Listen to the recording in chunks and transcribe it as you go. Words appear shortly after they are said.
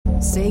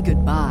Say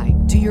goodbye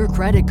to your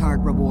credit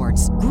card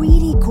rewards.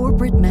 Greedy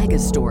corporate mega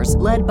stores,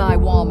 led by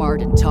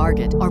Walmart and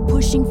Target, are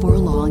pushing for a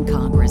law in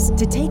Congress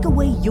to take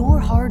away your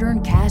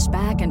hard-earned cash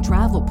back and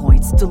travel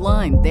points to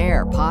line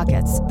their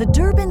pockets. The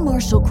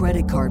Durbin-Marshall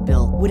credit card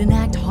bill would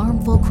enact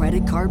harmful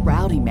credit card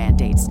routing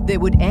mandates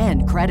that would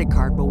end credit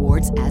card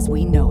rewards as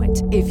we know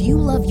it. If you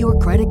love your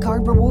credit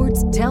card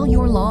rewards, tell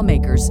your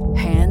lawmakers,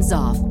 hands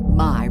off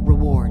my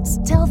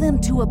rewards. Tell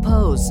them to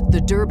oppose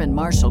the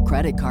Durbin-Marshall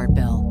credit card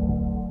bill.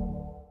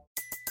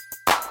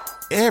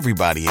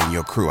 Everybody in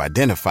your crew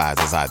identifies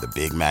as either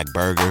Big Mac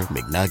Burger,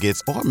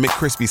 McNuggets, or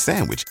McCrispy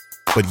Sandwich.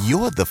 But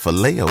you're the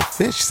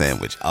Filet-O-Fish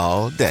Sandwich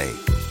all day.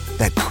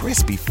 That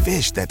crispy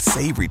fish, that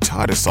savory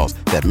tartar sauce,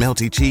 that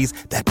melty cheese,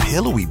 that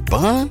pillowy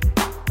bun.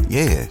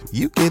 Yeah,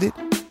 you get it.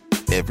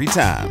 Every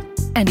time.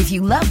 And if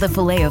you love the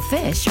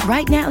Filet-O-Fish,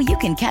 right now you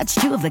can catch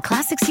two of the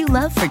classics you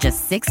love for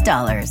just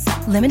 $6.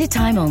 Limited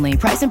time only.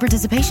 Price and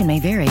participation may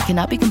vary.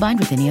 Cannot be combined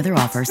with any other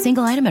offer.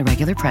 Single item at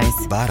regular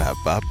price.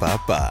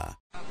 Ba-da-ba-ba-ba.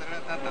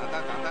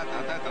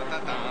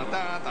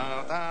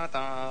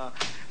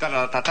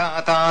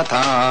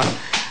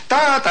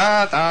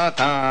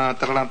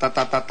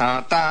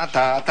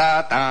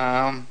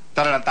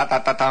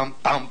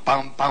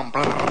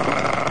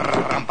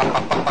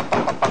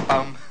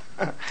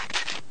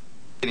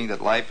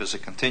 That life is a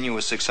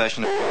continuous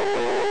succession of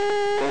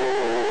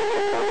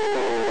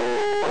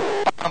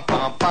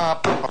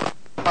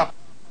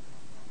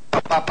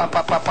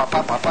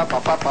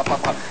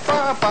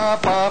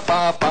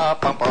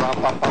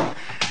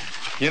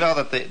you know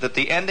that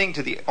the ending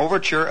to the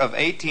overture of the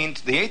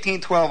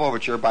 1812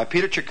 overture by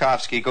Peter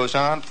Tchaikovsky goes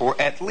on for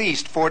at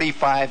least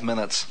 45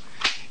 minutes.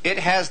 It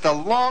has the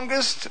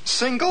longest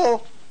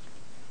single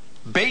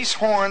bass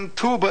horn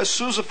tuba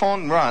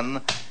sousaphone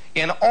run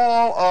in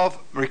all of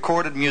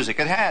recorded music.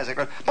 It has. It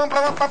goes.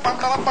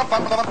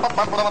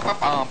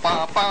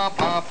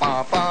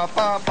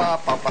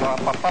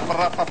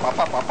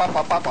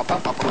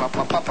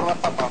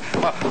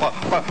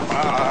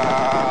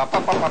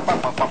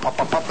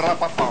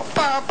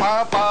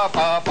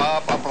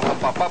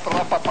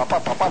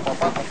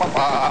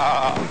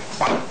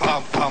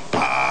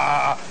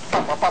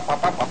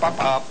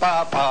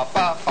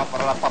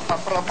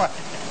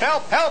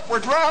 Help! Help! We're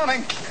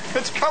drowning!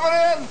 It's coming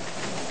in!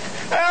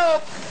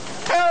 Help!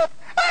 Help!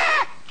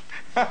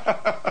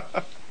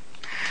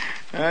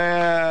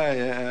 Ah!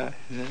 Yeah.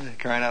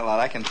 Crying out loud.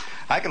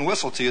 I can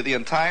whistle to you the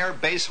entire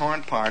bass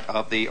horn part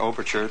of the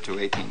overture to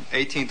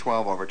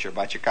 1812 overture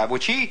by Tchaikovsky,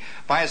 which he,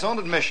 by his own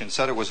admission,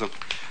 said it was the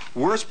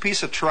worst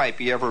piece of tripe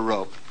he ever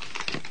wrote.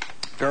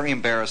 Very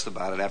embarrassed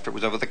about it after it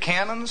was over. The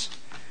cannons,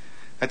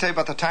 I tell you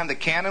about the time the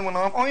cannon went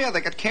off. Oh yeah, they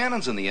got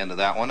cannons in the end of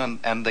that one,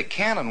 and the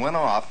cannon went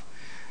off.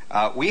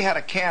 We had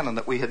a cannon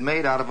that we had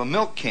made out of a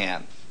milk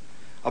can.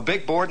 A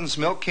big Borden's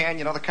milk can,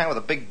 you know, the kind with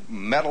a big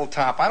metal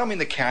top. I don't mean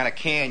the kind of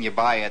can you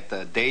buy at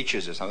the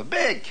Daches or something. A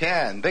big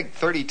can, big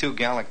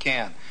 32-gallon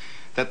can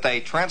that they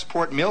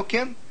transport milk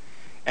in.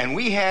 And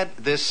we had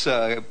this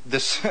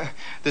this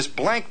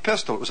blank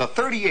pistol. It was a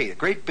 38, a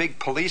great big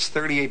police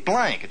 38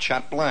 blank. It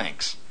shot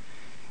blanks.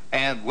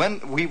 And when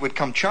we would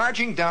come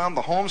charging down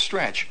the home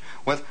stretch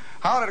with,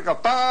 how did it go?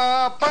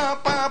 Ba ba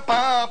ba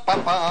ba ba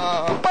ba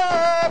ba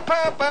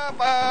ba ba ba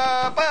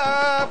ba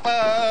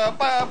ba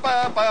ba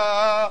ba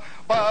ba.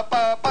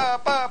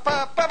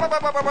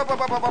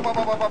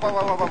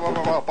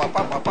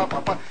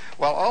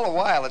 Well, all the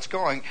while it's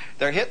going,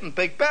 they're hitting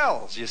big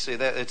bells. You see,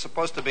 it's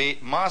supposed to be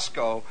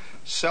Moscow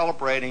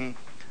celebrating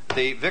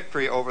the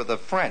victory over the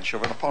French,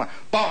 over Napoleon.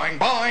 Boing,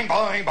 boing,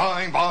 boing,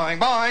 boing, boing,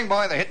 boing,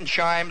 boing. They're hitting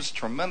chimes,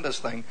 tremendous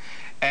thing.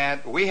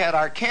 And we had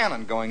our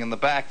cannon going in the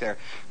back there.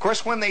 Of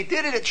course, when they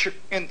did it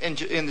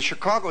in the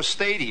Chicago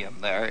Stadium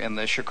there, in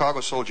the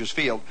Chicago Soldiers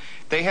Field,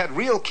 they had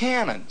real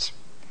cannons.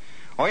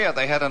 Oh yeah,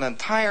 they had an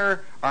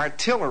entire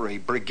artillery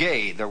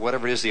brigade, or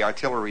whatever it is the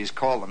artilleries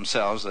call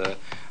themselves, a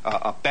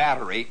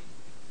battery,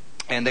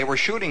 and they were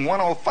shooting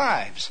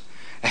 105s.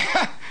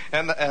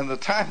 and the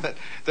time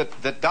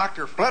that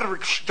Dr.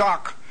 Frederick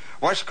Stock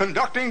was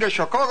conducting the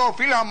Chicago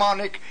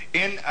Philharmonic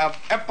in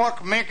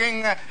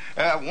epoch-making,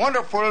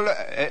 wonderful,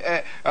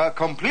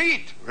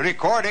 complete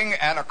recording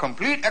and a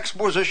complete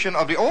exposition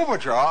of the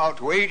overture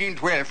to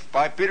 1812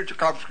 by Peter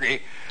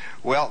Tchaikovsky.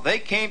 Well, they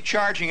came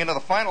charging into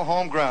the final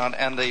home ground,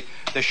 and the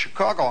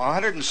Chicago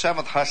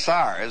 107th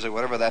Hussars, or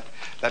whatever that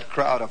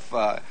crowd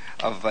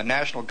of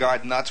National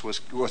Guard nuts was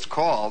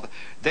called,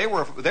 they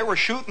were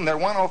shooting their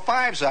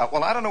 105s out.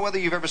 Well, I don't know whether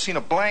you've ever seen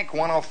a blank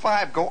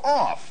 105 go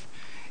off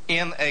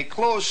in a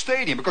closed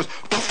stadium, because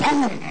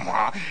boom,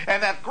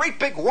 and that great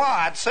big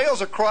wad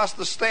sails across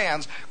the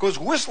stands, goes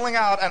whistling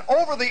out and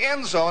over the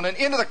end zone and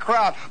into the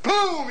crowd.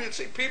 Boom! You'd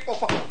see people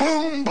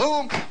boom,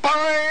 boom,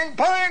 bang,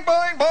 bang,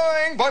 bang,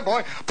 bang, boing,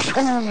 boing.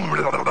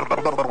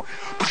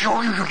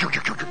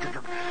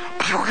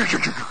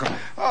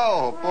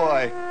 Oh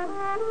boy.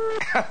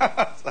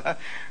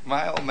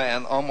 My old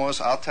man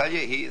almost, I'll tell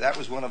you, that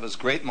was one of his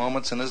great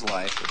moments in his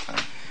life.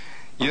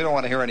 You don't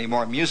want to hear any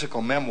more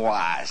musical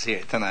memoirs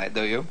here tonight,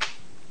 do you?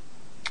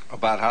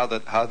 about how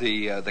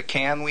the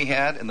can we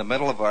had in the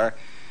middle of our.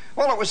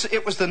 Well,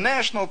 it was the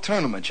national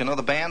tournament. You know,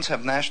 the bands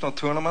have national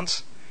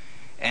tournaments,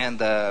 and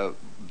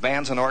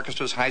bands and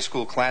orchestras, high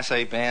school Class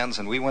A bands,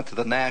 and we went to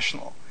the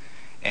national.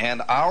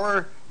 And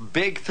our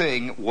big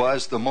thing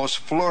was the most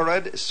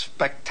florid,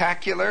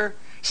 spectacular,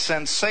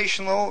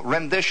 sensational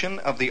rendition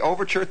of the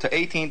overture to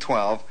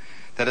 1812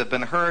 that had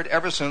been heard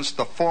ever since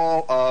the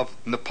fall of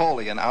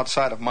Napoleon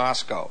outside of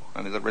Moscow,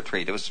 I mean, the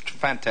retreat. It was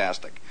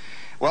fantastic.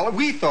 Well,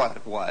 we thought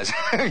it was.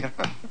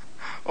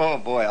 Oh,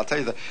 boy, I'll tell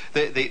you,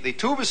 the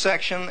tuba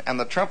section and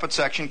the trumpet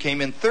section came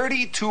in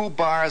 32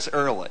 bars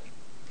early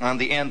on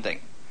the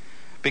ending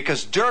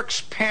because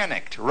Dirks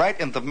panicked right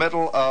in the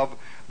middle of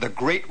the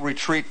great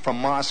retreat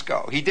from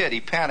Moscow. He did.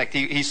 He panicked.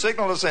 He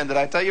signaled us in. Did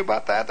I tell you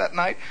about that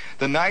night?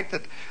 The night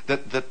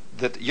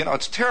that you know,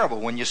 it's terrible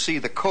when you see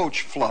the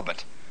coach flub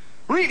it.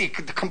 Really,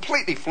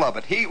 completely flub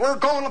it. We're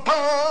going to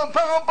pum,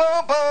 pum,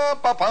 pum, pum,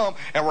 pum, pum,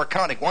 and we're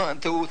counting 1,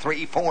 2,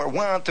 3, 4,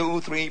 1,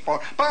 2, 3, 4,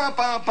 pum,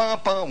 pum, pum,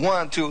 pum,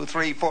 1, 2,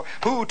 3, 4,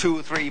 2,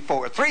 2, 3,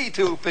 4, 3,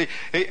 2, 3.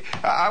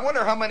 I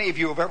wonder how many of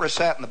you have ever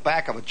sat in the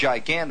back of a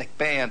gigantic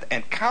band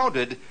and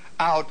counted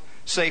out,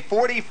 say,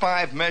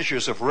 45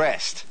 measures of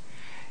rest.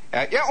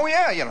 You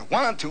know,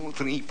 1, 2,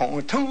 3,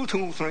 4, 2,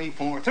 2, 3,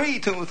 4, 3,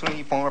 2,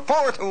 3, 4,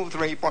 4, 2,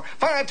 3, 4,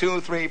 5, 2,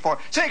 3, 4,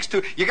 6,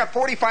 2. You got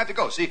 45 to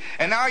go. See,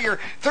 and now you're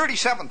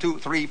 37, 2,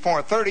 3,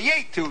 4,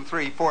 38, 2,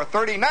 3, 4,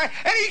 39,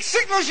 and he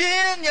signals you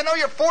in. You know,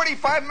 you're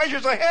 45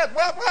 measures ahead.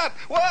 What?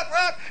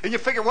 And you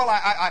figure, well,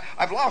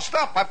 I've lost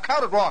up. I've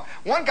counted wrong.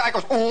 One guy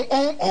goes,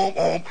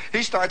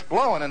 He starts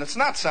blowing, and it's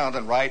not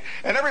sounding right.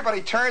 And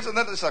everybody turns, and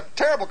then there's a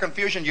terrible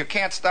confusion. You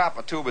can't stop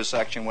a tuba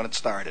section when it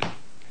started.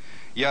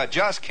 You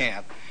just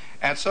can't.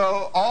 And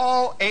so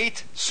all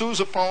 8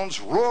 sousaphones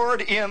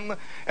roared in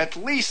at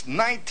least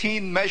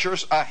 19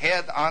 measures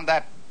ahead on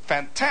that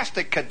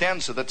fantastic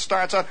cadenza that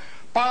starts on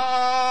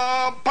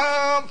bum,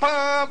 bum,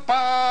 bum,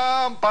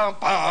 bum, bum,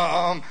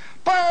 bum,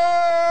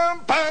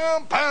 bum,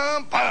 bum,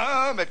 bum,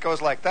 bum. It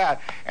goes like that.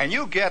 And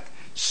you get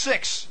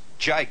 6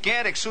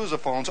 gigantic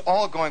sousaphones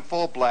all going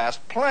full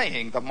blast,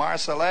 playing the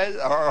Marseillaise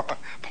or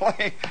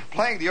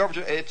playing the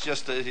overture. It's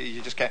just,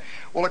 you just can't.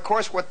 Well, of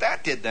course, what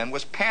that did then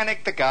was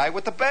panic the guy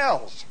with the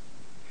bells.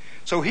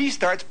 So he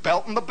starts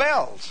belting the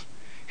bells.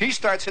 He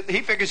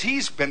figures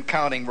he's been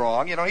counting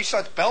wrong. You know, he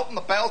starts belting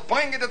the bells.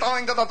 Boing, da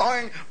doing, da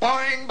doing,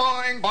 boing,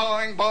 boing,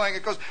 boing, boing.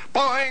 It goes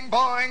boing,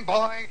 boing,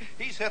 boing.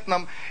 He's hitting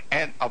them.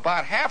 And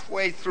about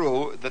halfway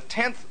through the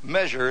 10th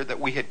measure that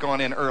we had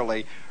gone in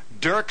early,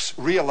 Dirks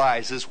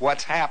realizes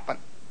what's happened.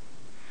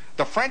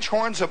 The French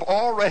horns have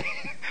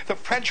already, the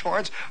French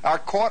horns are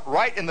caught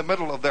right in the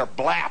middle of their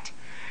blat.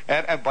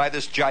 And by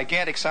this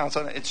gigantic sound,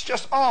 it's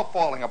just all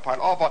falling apart,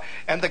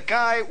 and the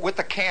guy with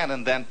the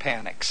cannon then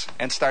panics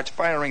and starts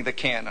firing the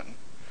cannon.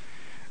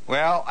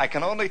 Well, I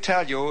can only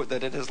tell you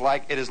that it is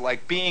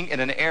like being in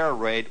an air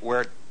raid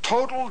where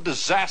total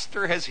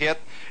disaster has hit,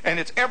 and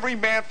it's every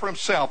man for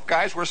himself.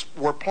 Guys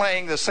were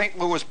playing the St.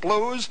 Louis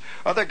Blues.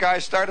 Other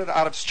guys started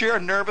out of sheer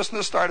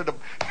nervousness, started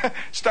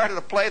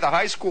to play the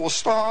high school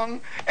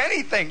song.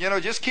 Anything, you know,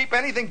 just keep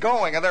anything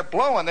going. And they're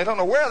blowing. They don't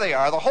know where they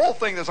are. The whole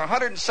thing, there's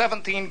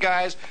 117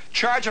 guys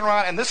charging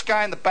around, and this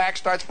guy in the back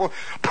starts for.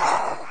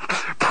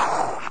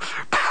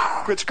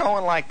 It's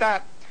going like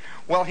that.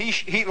 Well,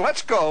 he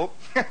lets go.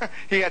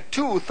 He had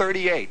 2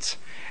 38s,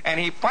 and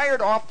he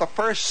fired off the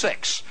first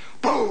 6.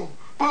 Boom!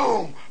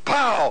 Boom!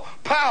 Pow!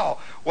 Pow!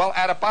 Well,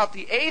 at about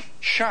the 8th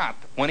shot,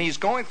 when he's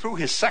going through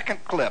his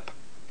second clip,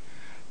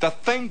 the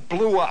thing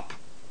blew up.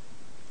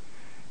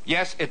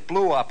 Yes, it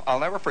blew up. I'll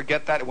never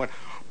forget that. It went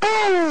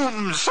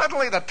boom!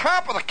 Suddenly the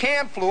top of the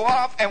can flew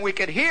off, and we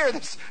could hear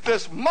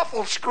this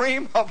muffled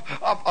scream of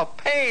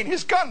pain.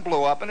 His gun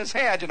blew up in his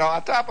hand, you know,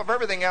 on top of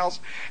everything else.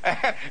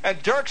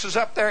 And Dirks is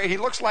up there. He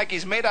looks like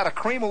he's made out of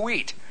cream of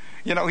wheat.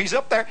 You know, he's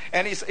up there,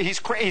 and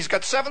he's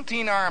got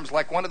 17 arms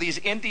like one of these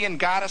Indian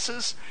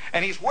goddesses,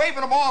 and he's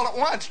waving them all at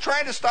once,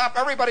 trying to stop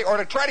everybody or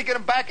to try to get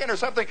them back in or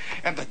something.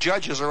 And the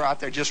judges are out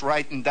there just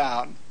writing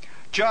down.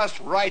 Just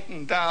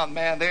writing down,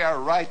 man. They are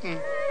writing.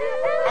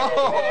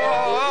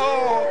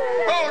 Oh,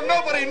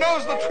 nobody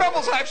knows the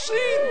troubles I've seen.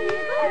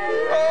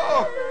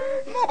 Oh,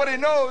 nobody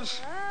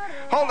knows.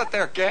 Hold it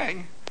there,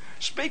 gang.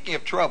 Speaking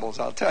of troubles,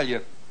 I'll tell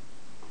you.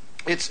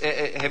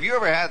 Have you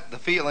ever had the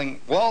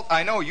feeling, Walt,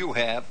 I know you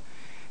have.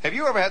 Have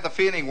you ever had the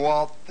feeling,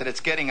 Walt, that it's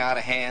getting out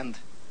of hand?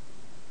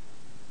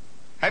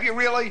 Have you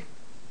really?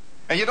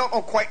 And you don't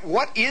know quite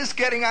what is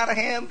getting out of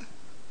hand?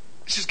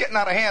 It's just getting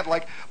out of hand,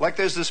 like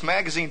there's this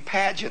magazine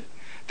pageant.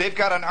 They've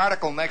got an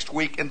article next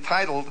week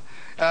entitled,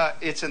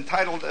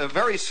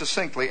 very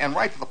succinctly and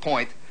right to the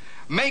point,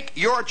 "Make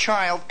Your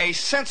Child a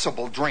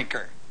Sensible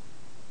Drinker."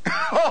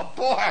 Oh,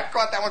 boy, I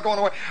caught that one going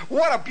away.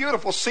 What a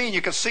beautiful scene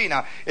you can see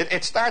now.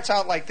 It starts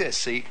out like this,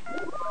 see?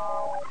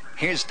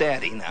 Here's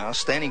Daddy now,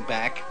 standing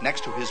back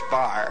next to his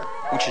bar,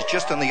 which is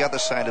just on the other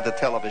side of the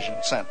television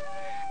set.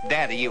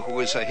 Daddy, who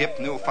is a hip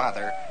new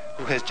father,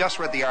 who has just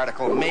read the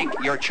article, "Make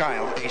Your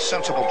Child a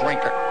Sensible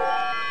Drinker."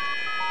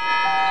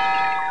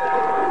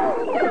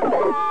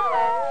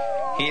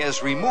 he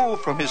has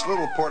removed from his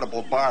little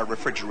portable bar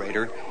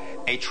refrigerator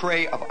a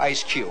tray of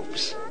ice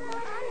cubes.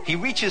 He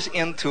reaches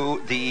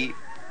into the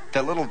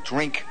little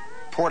drink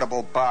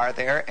portable bar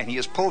there, and he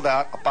has pulled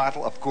out a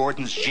bottle of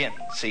Gordon's gin,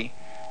 see?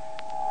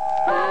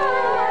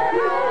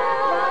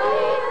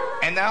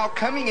 And now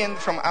coming in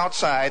from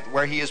outside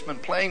where he has been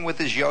playing with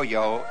his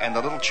yo-yo and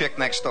the little chick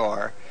next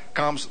door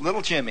comes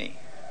little Jimmy,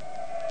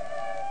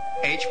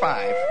 age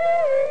 5.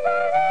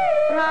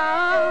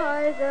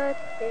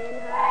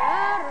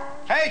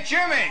 Hey,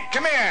 Jimmy,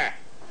 come here.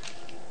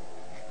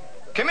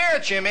 Come here,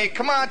 Jimmy.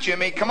 Come on,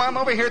 Jimmy. Come on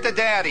over here to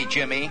Daddy,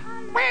 Jimmy.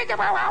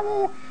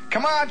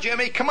 Come on,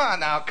 Jimmy. Come on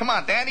now. Come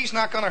on. Daddy's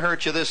not going to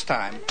hurt you this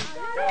time.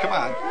 Come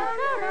on.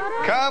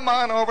 Come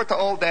on over to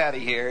old Daddy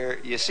here.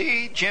 You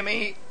see,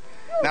 Jimmy?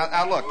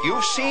 Now look,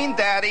 you've seen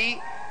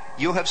Daddy.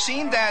 You have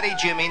seen Daddy,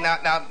 Jimmy.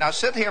 Now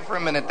sit here for a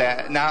minute.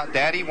 Now,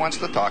 Daddy wants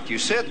to talk to you.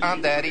 Sit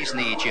on Daddy's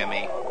knee,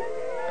 Jimmy.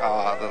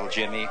 Oh, little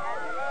Jimmy.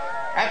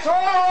 That's all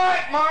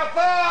right, Martha.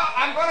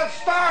 I'm going to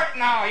start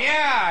now.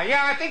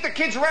 Yeah, I think the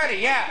kid's ready,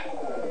 yeah.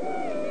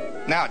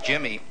 Now,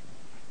 Jimmy,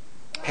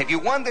 have you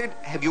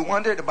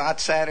wondered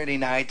about Saturday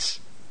nights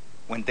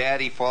when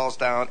Daddy falls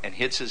down and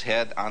hits his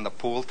head on the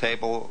pool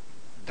table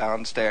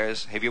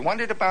downstairs? Have you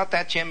wondered about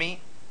that,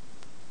 Jimmy?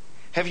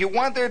 Have you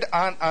wondered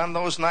on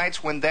those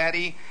nights when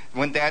Daddy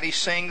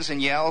sings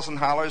and yells and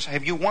hollers?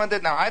 Have you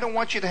wondered? Now, I don't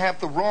want you to have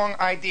the wrong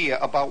idea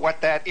about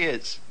what that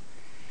is.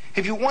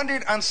 Have you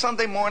wondered on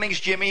Sunday mornings,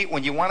 Jimmy,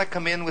 when you want to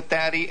come in with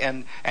Daddy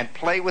and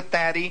play with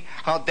Daddy,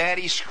 how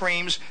Daddy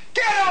screams,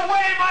 "Get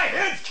away, my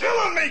head's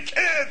killing me,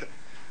 kid!"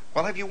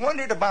 Well, have you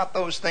wondered about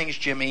those things,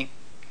 Jimmy?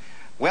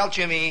 Well,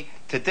 Jimmy,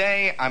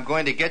 today I'm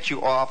going to get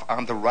you off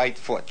on the right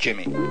foot,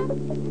 Jimmy.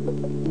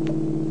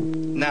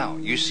 Now,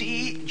 you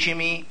see,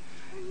 Jimmy,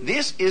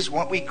 this is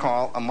what we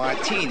call a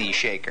martini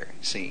shaker.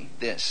 See,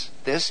 this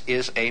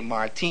is a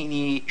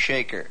martini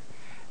shaker.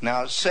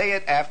 Now, say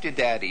it after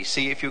Daddy.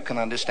 See if you can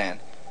understand.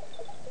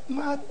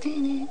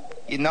 Martini.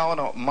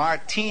 No,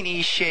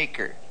 martini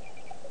shaker.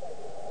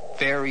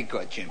 Very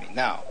good, Jimmy.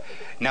 Now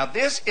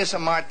this is a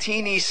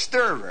martini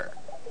stirrer.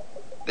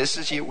 This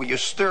is you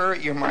stir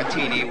your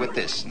martini with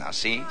this. Now,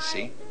 see?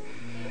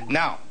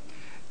 Now,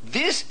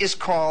 this is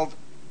called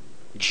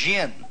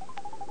gin.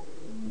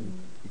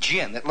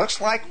 Gin. It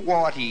looks like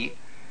Watty.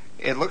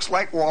 It looks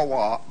like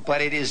Wawa, but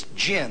it is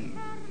gin.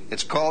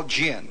 It's called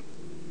gin.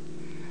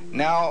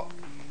 Now,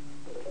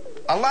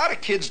 a lot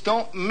of kids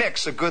don't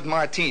mix a good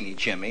martini,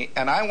 Jimmy,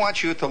 and I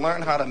want you to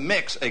learn how to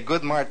mix a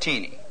good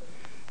martini.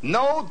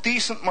 No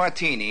decent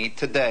martini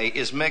today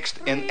is mixed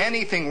in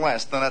anything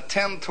less than a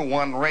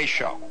 10-to-1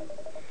 ratio.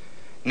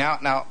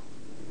 Now,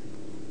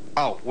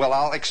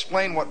 I'll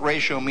explain what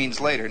ratio means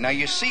later. Now,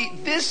 you see,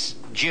 this,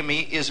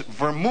 Jimmy, is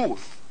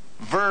vermouth.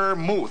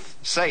 Vermouth.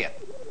 Say it.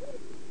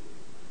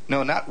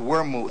 No, not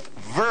wormouth.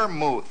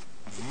 Vermouth.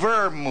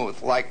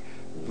 Vermouth, like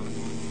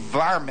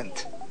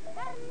varmint.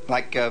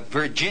 Like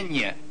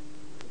Virginia.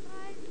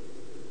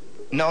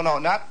 No,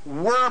 not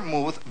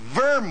wormouth.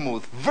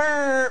 Vermouth.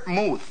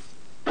 Vermouth.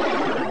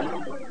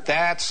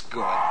 That's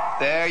good.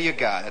 There you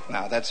got it.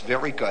 Now, that's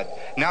very good.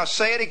 Now,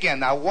 say it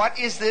again. Now, what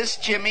is this,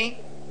 Jimmy?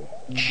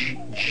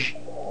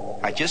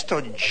 I just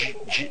told you.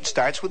 It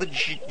starts with a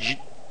G.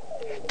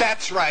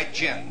 That's right,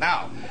 gin.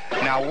 Now,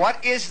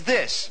 what is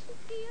this?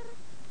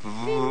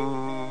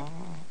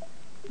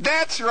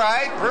 That's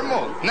right,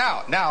 vermouth.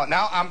 Now,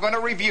 I'm going to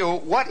review.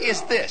 What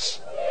is this?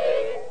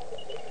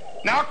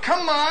 Now,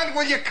 come on,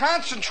 will you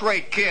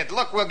concentrate, kid?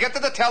 Look, we'll get to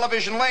the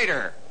television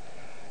later.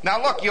 Now,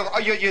 look,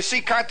 you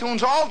see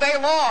cartoons all day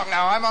long.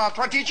 Now, I'll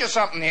try to teach you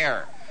something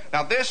here.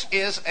 Now, this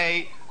is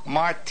a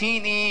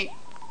martini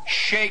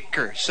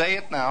shaker. Say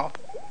it now.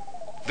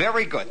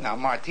 Very good. Now,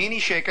 martini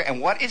shaker. And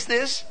what is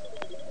this?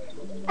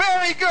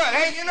 Very good.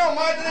 Hey, you know,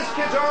 this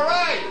kid's all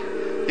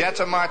right.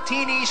 That's a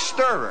martini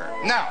stirrer.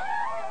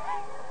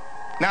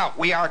 Now,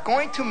 we are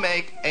going to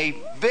make a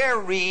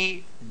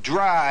very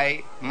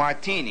dry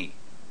martini.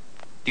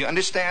 Do you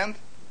understand?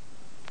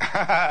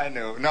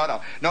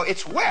 No.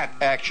 It's wet,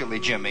 actually,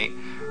 Jimmy.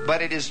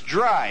 But it is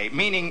dry,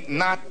 meaning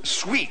not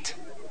sweet.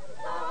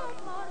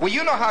 Well,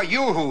 you know how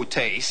Yoo-hoo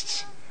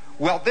tastes.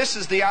 Well, this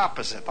is the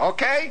opposite,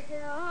 okay?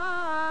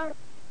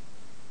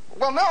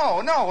 Well,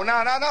 no,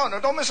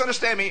 don't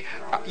misunderstand me.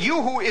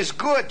 Yoo-hoo is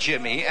good,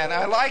 Jimmy, and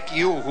I like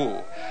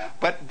Yoo-hoo.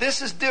 But this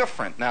is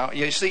different. Now,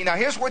 you see, now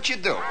here's what you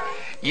do.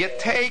 You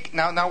take,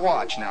 now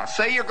watch. Now,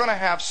 say you're going to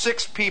have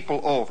 6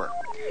 people over,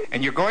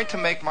 and you're going to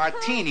make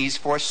martinis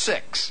for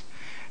 6.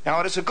 Now,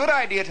 it is a good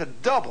idea to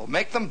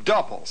make them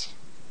doubles.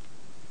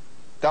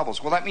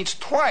 Doubles. Well, that means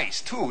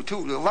twice, two, a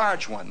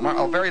large one,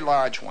 a very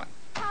large one,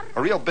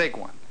 a real big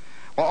one.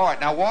 Well, all right,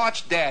 now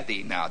watch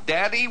Daddy. Now,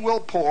 Daddy will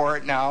pour,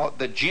 now,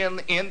 the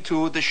gin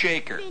into the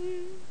shaker.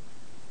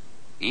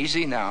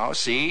 Easy now,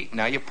 see?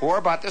 Now you pour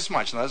about this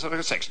much. Now,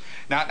 that's 6.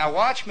 Now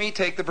watch me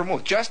take the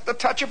vermouth. Just a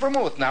touch of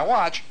vermouth. Now,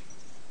 watch.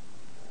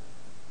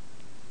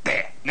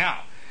 There.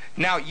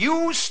 Now,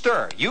 you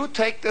stir. You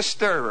take the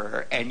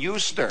stirrer and you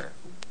stir.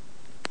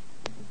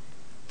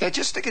 There,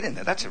 just stick it in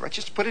there. That's it, right?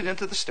 Just put it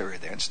into the stirrer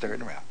there and stir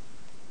it around.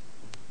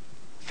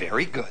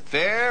 Very good.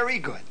 Very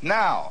good.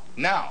 Now,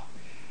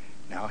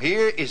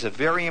 here is a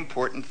very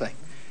important thing.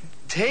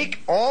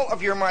 Take all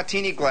of your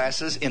martini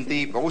glasses in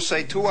the,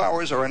 say, 2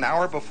 hours or an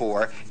hour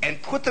before,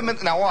 and put them in.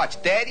 Now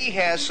watch, Daddy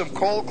has some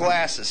cold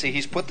glasses. See,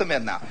 he's put them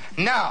in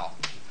now.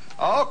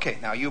 Okay,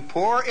 now you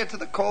pour into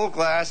the cold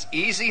glass,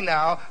 easy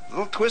now,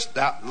 little twist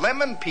out,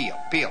 lemon peel,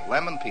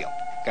 lemon peel.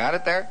 Got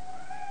it there?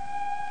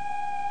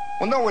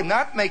 Well, no, we're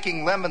not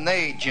making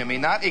lemonade, Jimmy,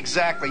 not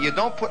exactly. You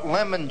don't put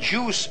lemon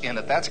juice in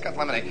it, that's got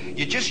lemonade.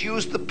 You just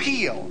use the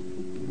peel.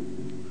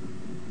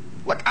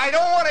 Look, I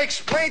don't want to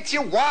explain to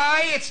you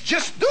why, it's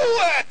just do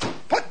it!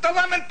 Put the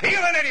lemon peel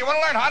in it, you want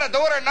to learn how to do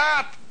it or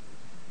not?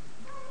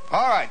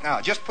 All right, now,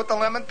 just put the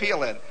lemon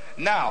peel in.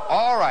 Now,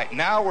 all right,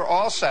 now we're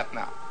all set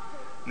now.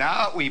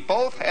 Now, we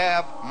both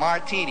have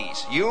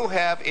martinis. You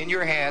have in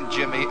your hand,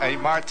 Jimmy, a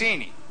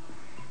martini.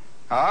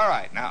 All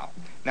right, now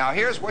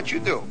here's what you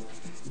do.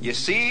 You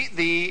see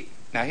the...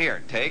 Now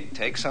here,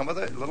 take some of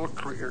the little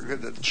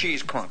the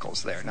cheese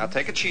crunkles there. Now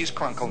take a cheese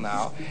crunkle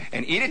now,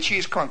 and eat a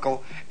cheese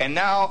crunkle, and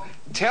now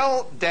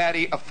tell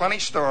Daddy a funny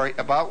story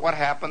about what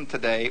happened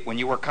today when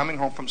you were coming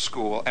home from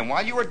school, and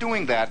while you were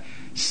doing that,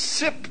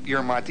 sip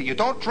your martini. You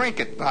don't drink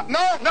it.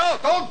 No,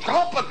 don't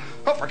gulp it.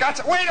 Oh, for God's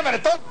sake, wait a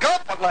minute, don't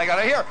gulp it like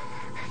that. Here.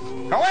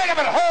 Now wait a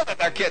minute, hold it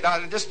there, kid.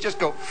 Now just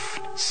go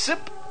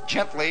sip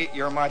gently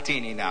your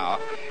martini now,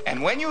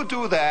 and when you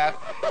do that,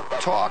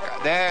 talk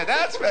there.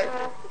 That's very,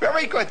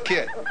 very good,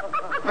 kid.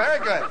 Very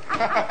good. All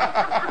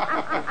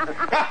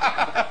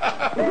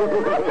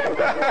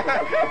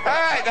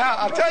right, now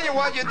I'll tell you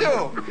what you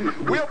do.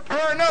 We'll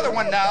pour another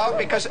one now,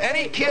 because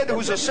any kid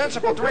who's a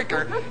sensible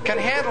drinker can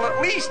handle at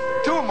least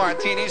 2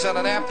 martinis on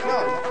an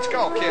afternoon. Let's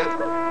go, kid.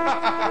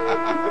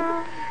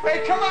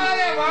 Hey, come on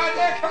in,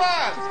 Martha. Come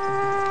on.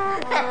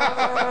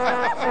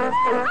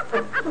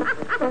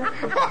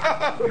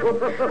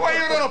 Why,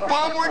 you little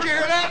bum, where'd you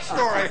hear that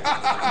story?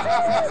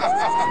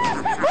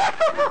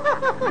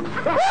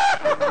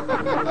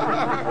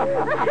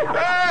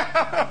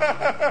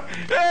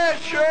 Yeah,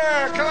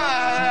 sure, come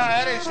on,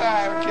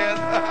 anytime, kid.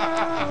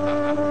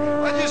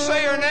 What'd you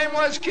say your name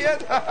was,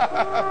 kid?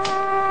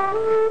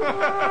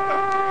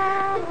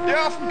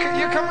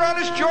 You come around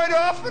this joint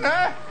often,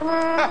 huh?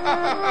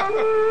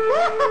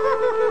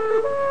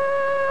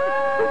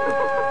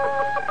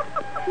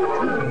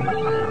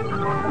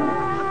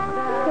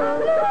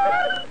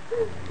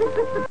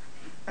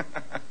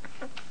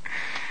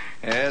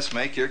 Yes,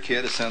 make your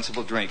kid a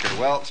sensible drinker.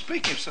 Well,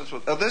 speaking of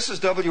sensible, this is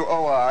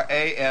WOR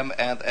AM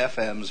and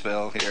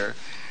FMsville here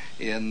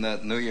in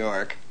New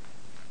York,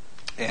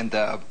 and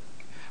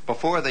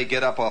before they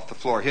get up off the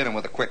floor, hit them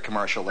with a quick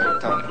commercial there,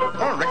 Tony.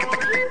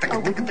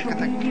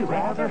 Would you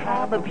rather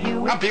have a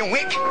Buick? A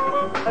Buick?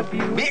 A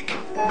Buick?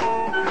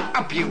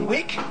 A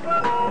Buick?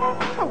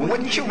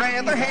 Wouldn't you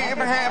rather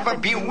have a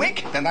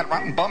Buick than that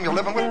rotten bum you're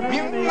living with?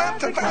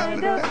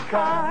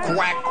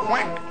 Quack,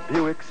 quack.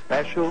 Buick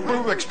Special.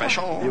 Buick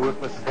Special. Buick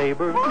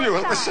LeSabre.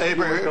 Buick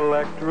LeSabre. Buick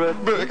Electra.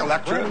 Buick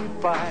Electra.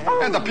 25.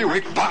 And the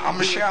Buick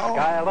Bombshell.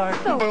 Skylark.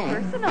 So Boom.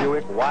 personal.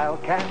 Buick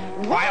Wildcat.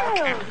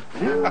 Wildcat.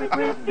 Buick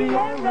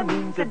Riviera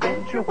means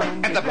adventure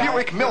when And the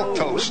Buick Milk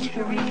Toast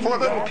for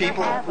little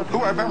people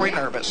who are very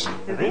nervous.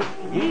 this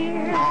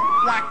year.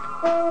 Quack.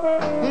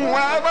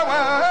 Wah, wah,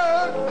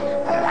 wah.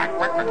 Quack,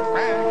 quack, quack,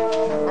 quack.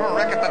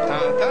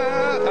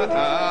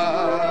 Rack-a-ta-ta-ta-ta-ta.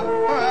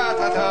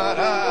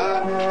 Wah-ta-ta-ta.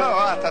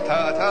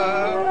 Wah-ta-ta-ta.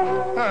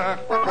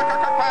 Quack, quack,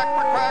 quack, quack,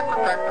 quack,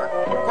 quack, quack,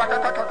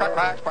 quack, quack, quack, quack,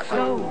 quack, quack.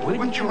 So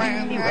wouldn't you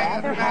really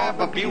rather have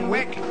a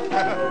Buick?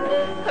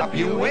 A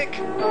Buick?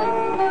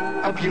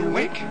 A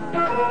Buick?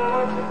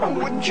 Or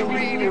wouldn't you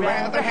really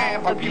rather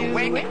have a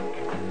Buick?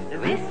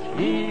 this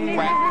year?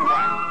 Quack,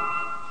 quack.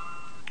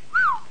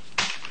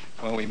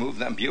 Well, we moved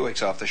them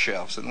Buicks off the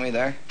shelves, didn't we,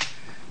 there?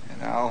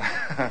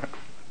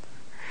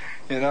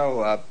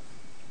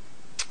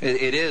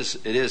 It is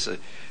a,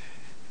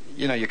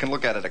 you can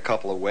look at it a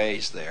couple of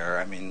ways there.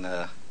 I mean,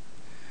 that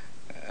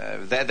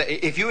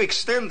if you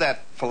extend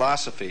that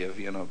philosophy of,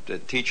 to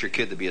teach your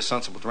kid to be a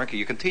sensible drinker,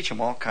 you can teach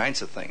him all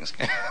kinds of things.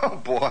 Oh,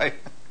 boy.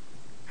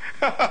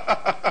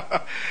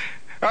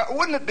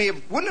 Wouldn't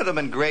it have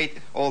been great,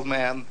 old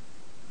man,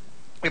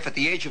 if at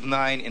the age of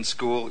 9 in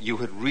school you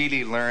had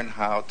really learned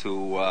how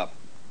to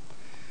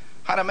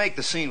make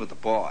the scene with the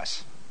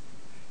boss?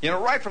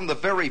 Right from the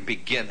very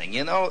beginning.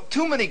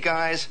 Too many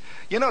guys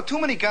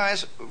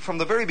from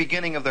the very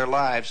beginning of their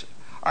lives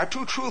are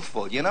too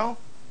truthful, Yeah,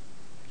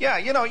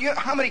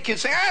 how many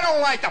kids say, I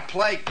don't like to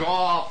play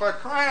golf, for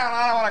crying out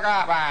loud, I don't want to go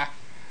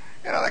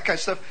out. That kind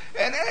of stuff.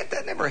 And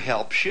that never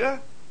helps you.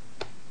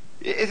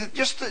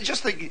 Just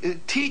to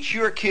teach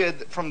your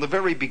kid from the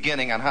very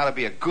beginning on how to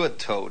be a good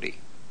toady.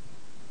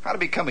 How to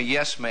become a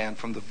yes man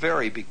from the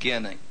very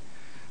beginning.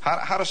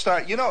 How to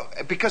start,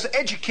 because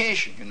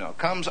education,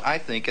 comes, I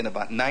think, in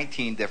about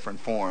 19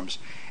 different forms.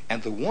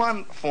 And the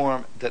one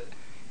form that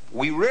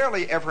we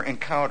rarely ever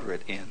encounter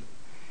it in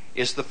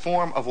is the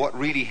form of what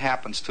really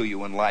happens to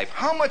you in life.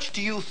 How much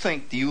do you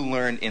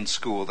learn in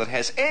school that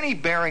has any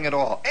bearing at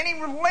all, any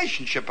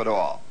relationship at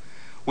all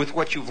with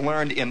what you've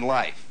learned in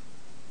life?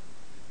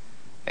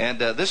 And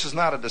this is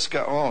not a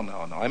discuss. Oh,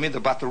 no. I mean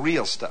about the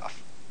real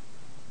stuff.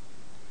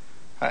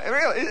 I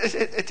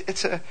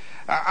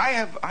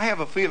have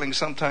a feeling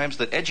sometimes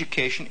that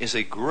education is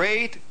a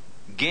great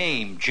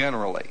game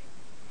generally,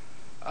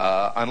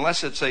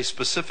 unless it's a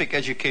specific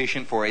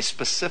education for a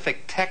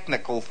specific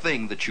technical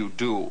thing that you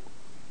do.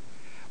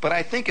 But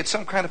I think it's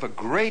some kind of a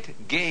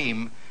great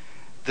game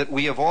that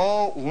we have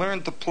all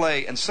learned to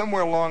play, and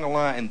somewhere along the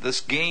line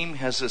this game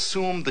has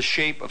assumed the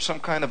shape of some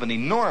kind of an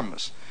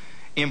enormous,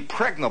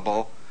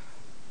 impregnable,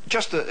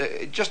 just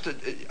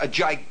a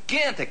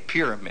gigantic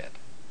pyramid.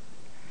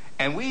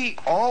 And we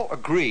all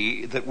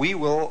agree that we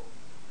will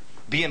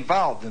be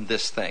involved in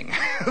this thing.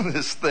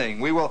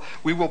 We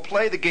will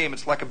play the game.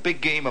 It's like a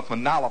big game of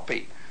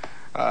Monopoly.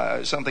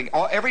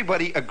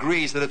 Everybody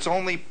agrees that it's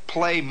only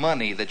play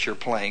money that you're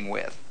playing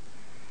with.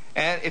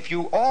 And if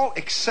you all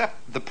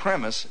accept the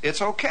premise, it's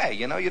okay.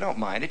 You don't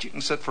mind it. You can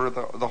sit for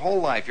the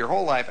whole life, your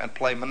whole life, and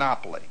play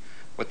Monopoly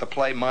with the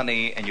play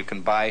money, and you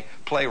can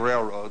play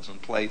railroads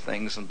and play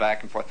things and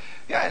back and forth.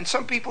 Yeah, and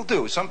some people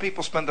do. Some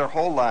people spend their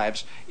whole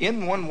lives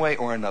in one way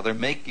or another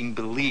making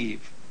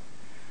believe.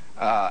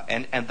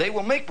 And they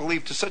will make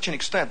believe to such an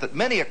extent that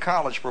many a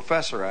college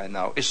professor I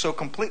know is so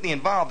completely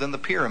involved in the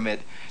pyramid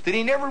that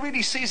he never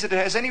really sees that it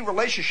has any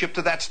relationship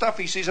to that stuff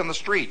he sees on the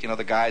street.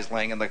 The guys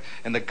laying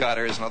in the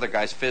gutters and other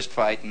guys fist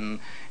fighting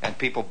and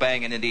people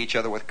banging into each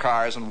other with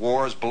cars and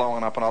wars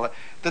blowing up and all that.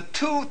 The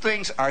two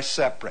things are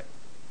separate.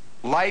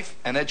 Life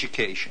and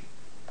education.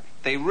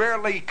 They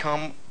rarely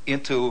come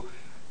into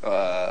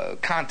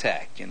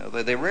contact.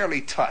 They rarely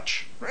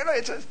touch. Really,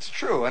 it's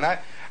true. And I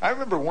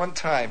remember one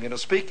time,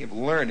 speaking of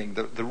learning,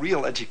 the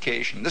real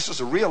education. This is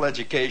a real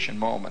education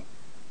moment.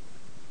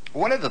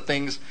 One of the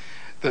things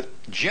that,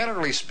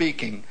 generally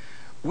speaking,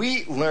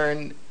 we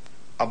learn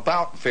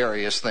about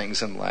various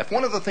things in life.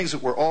 One of the things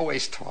that we're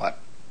always taught,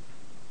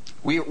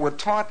 we're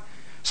taught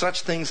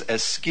such things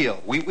as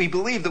skill. We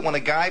believe that when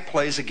a guy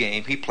plays a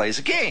game, he plays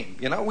a game.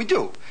 We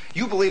do.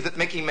 You believe that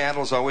Mickey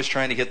Mantle is always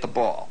trying to hit the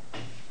ball.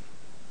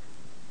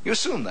 You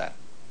assume that.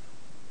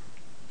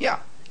 Yeah.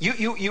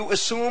 You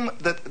assume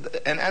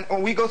that, and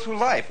when we go through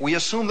life, we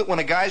assume that when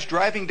a guy's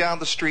driving down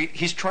the street,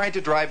 he's trying to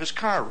drive his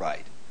car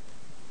right.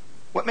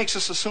 What makes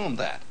us assume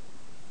that?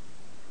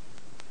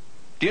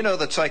 Do you know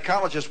that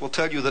psychologists will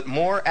tell you that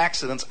more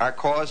accidents are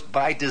caused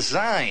by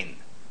design?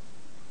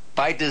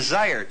 By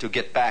desire to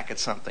get back at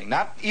something.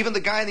 Not even the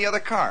guy in the other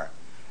car.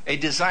 A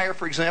desire,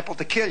 for example,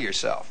 to kill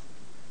yourself.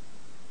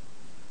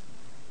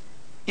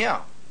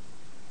 Yeah.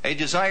 A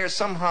desire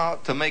somehow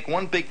to make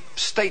one big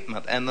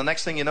statement, and the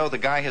next thing you know, the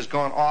guy has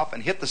gone off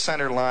and hit the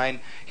center line.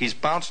 He's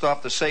bounced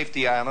off the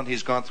safety island.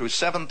 He's gone through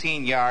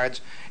 17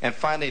 yards and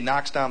finally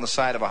knocks down the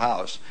side of a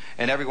house.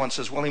 And everyone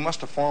says, well, he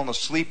must have fallen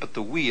asleep at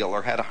the wheel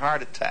or had a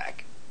heart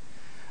attack.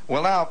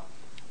 Well, now,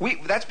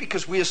 that's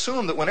because we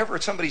assume that whenever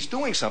somebody's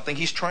doing something,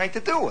 he's trying to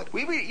do it.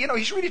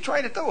 He's really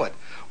trying to do it.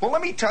 Well,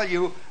 let me tell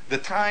you the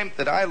time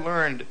that I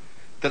learned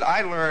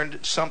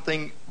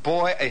something.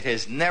 Boy, it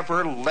has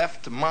never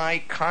left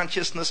my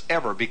consciousness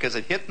ever, because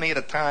it hit me at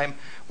a time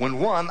when,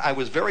 one, I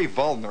was very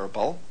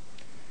vulnerable,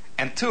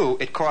 and two,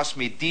 it cost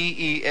me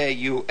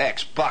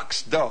D-E-A-U-X,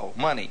 bucks, dough,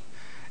 money.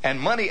 And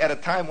money at a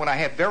time when I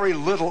had very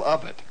little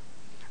of it.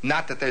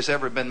 Not that there's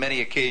ever been many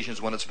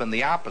occasions when it's been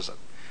the opposite.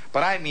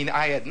 But I mean,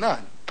 I had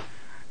none.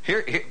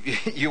 Here,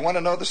 you want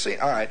to know the scene?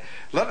 All right.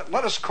 Let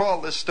us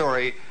call this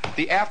story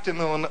The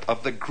Afternoon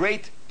of the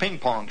Great Ping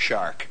Pong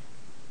Shark.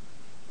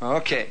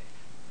 Okay.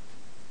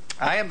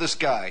 I am this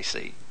guy,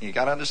 see. You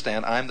got to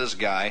understand, I'm this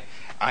guy.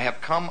 I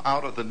have come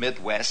out of the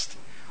Midwest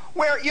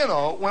where,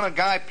 when a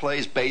guy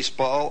plays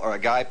baseball or a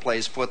guy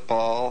plays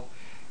football,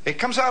 it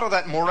comes out of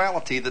that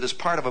morality that is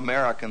part of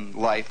American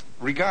life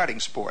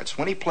regarding sports.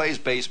 When he plays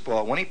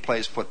baseball, when he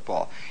plays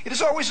football, it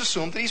is always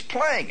assumed that he's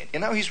playing it.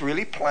 He's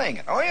really playing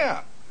it. Oh,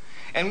 yeah.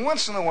 And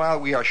once in a while,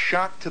 we are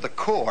shocked to the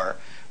core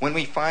when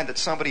we find that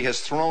somebody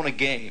has thrown a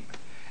game.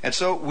 And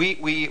so we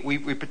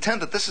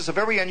pretend that this is a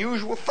very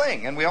unusual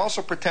thing. And we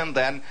also pretend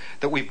then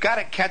that we've got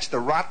to catch the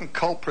rotten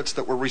culprits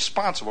that were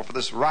responsible for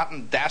this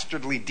rotten,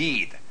 dastardly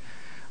deed.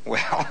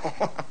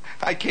 Well,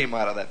 I came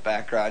out of that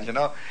background, and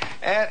I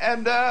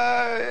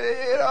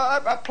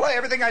play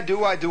everything I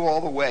do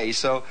all the way.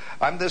 So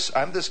I'm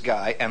this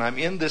guy, and I'm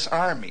in this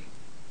army,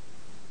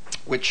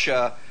 which,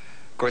 of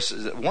course,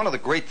 one of the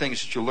great things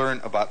that you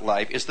learn about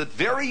life is that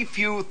very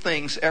few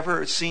things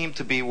ever seem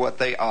to be what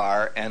they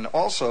are, and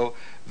also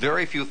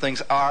very few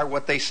things are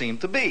what they seem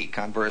to be,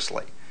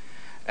 conversely.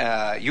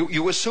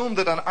 You assume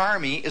that an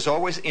army is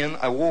always in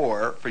a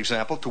war, for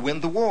example, to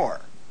win the war.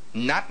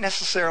 Not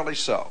necessarily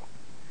so.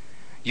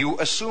 You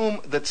assume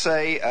that,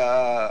 say,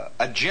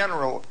 a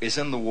general is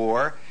in the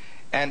war,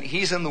 and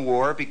he's in the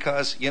war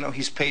because,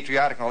 he's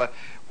patriotic and all that.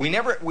 We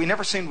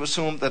never seem to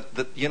assume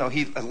that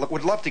he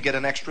would love to get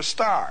an extra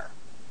star.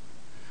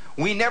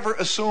 We never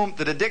assume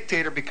that a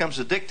dictator becomes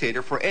a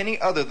dictator for any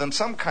other than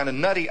some kind of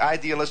nutty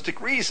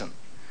idealistic reason.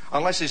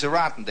 Unless he's a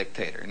rotten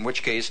dictator, in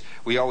which case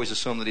we always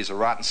assume that he's a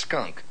rotten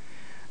skunk.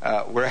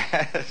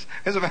 Whereas,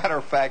 as a matter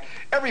of fact,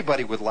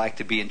 everybody would like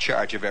to be in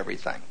charge of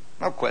everything.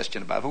 No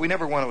question about it. But we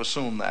never want to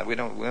assume that. We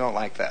don't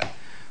like that.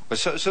 But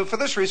so for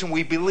this reason,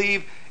 we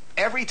believe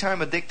every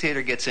time a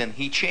dictator gets in,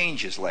 he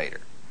changes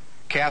later.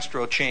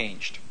 Castro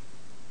changed.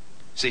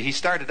 See, he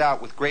started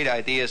out with great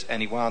ideas,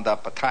 and he wound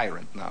up a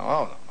tyrant.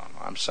 No,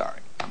 I'm sorry.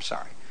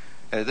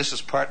 This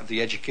is part of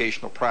the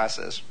educational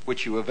process,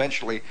 which you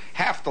eventually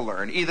have to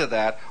learn. Either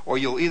that, or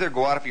you'll either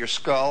go out of your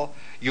skull,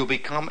 you'll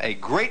become a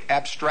great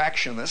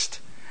abstractionist,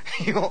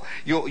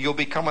 you'll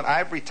become an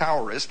ivory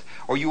towerist,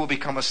 or you will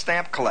become a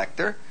stamp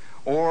collector,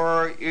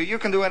 or you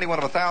can do any one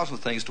of 1,000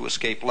 things to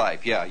escape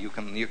life. Yeah, you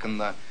can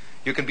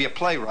be a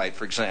playwright,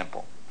 for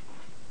example,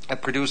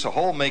 and produce a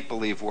whole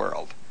make-believe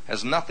world.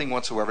 Has nothing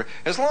whatsoever.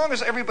 As long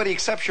as everybody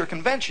accepts your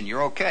convention,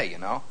 you're okay, you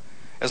know.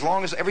 As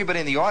long as everybody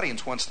in the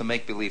audience wants to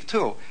make believe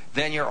too,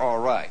 then you're all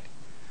right.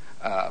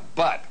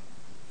 But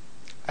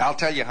I'll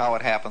tell you how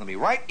it happened to me.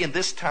 Right in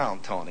this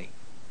town, Tony.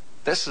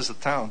 This is the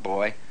town,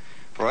 boy.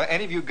 For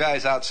any of you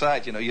guys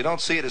outside, you know, you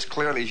don't see it as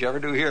clearly as you ever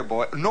do here,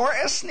 boy, nor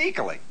as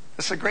sneakily.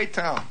 This is a great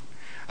town.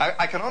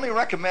 I can only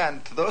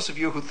recommend to those of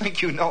you who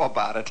think you know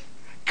about it,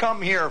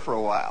 come here for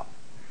a while.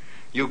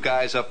 You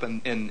guys up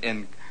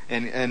in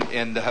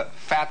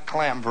Fat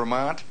Clam,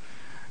 Vermont.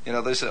 You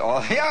know, they say,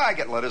 oh, yeah, I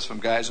get letters from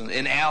guys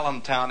in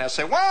Allentown. They'll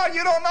say, well,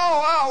 you don't know.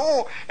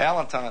 Oh,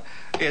 Allentown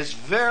is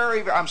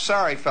I'm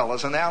sorry,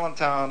 fellas, in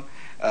Allentown,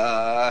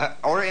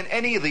 or in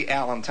any of the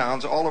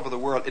Allentowns all over the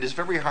world, it is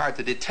very hard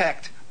to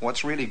detect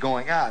what's really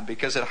going on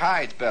because it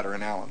hides better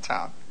in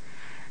Allentown.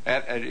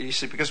 And you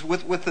see, because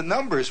with the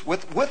numbers,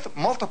 with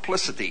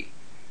multiplicity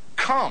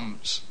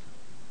comes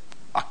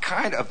a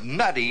kind of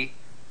nutty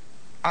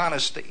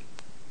honesty.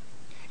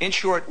 In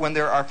short, when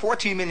there are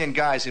 14 million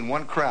guys in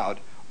one crowd,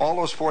 all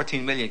those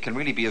 14 million can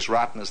really be as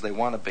rotten as they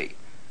want to be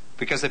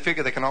because they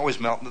figure they can always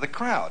melt into the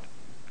crowd.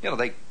 You know,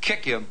 they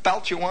kick you,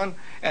 belt you one,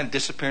 and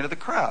disappear into the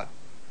crowd.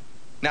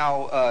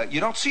 Now, you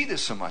don't see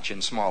this so much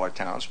in smaller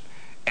towns,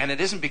 and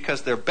it isn't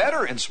because they're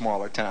better in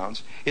smaller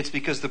towns. It's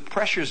because the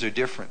pressures are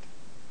different.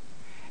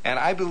 And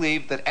I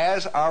believe that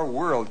as our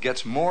world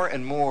gets more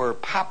and more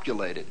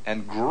populated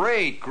and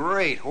great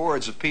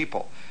hordes of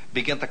people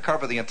begin to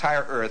cover the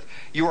entire earth,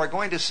 you are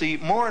going to see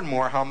more and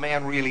more how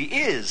man really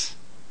is,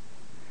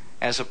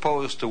 as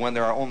opposed to when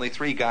there are only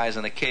 3 guys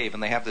in a cave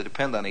and they have to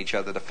depend on each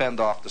other to fend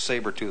off the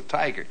saber-toothed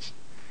tigers.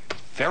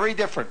 Very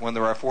different when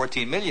there are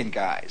 14 million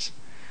guys.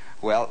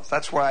 Well,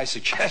 that's why I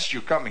suggest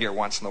you come here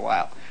once in a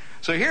while.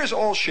 So here's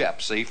old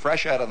Shep, see,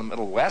 fresh out of the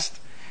Middle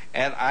West,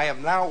 and I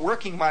am now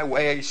working my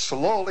way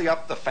slowly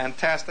up the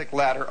fantastic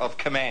ladder of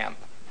command.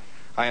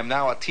 I am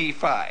now a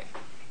T5,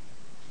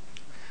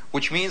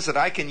 which means that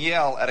I can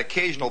yell at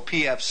occasional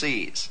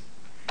PFCs,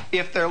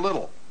 if they're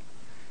little.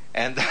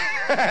 And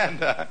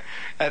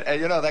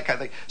you know, that kind of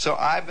thing. So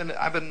I've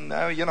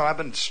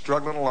been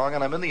struggling along,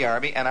 and I'm in the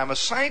Army, and I'm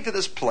assigned to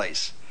this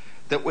place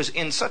that was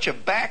in such a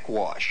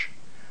backwash,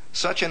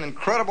 such an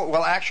incredible.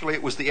 Well, actually,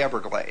 it was the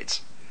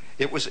Everglades.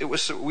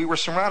 We were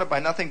surrounded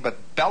by nothing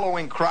but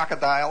bellowing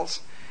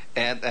crocodiles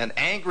and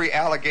angry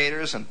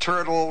alligators and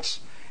turtles.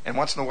 And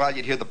once in a while,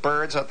 you'd hear the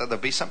birds out there.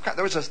 There's some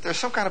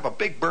kind of a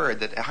big bird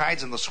that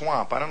hides in the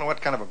swamp. I don't know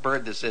what kind of a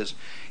bird this is.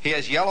 He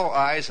has yellow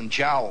eyes and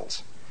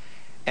jowls.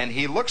 And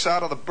he looks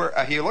out of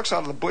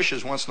the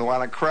bushes once in a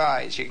while and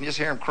cries. You can just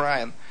hear him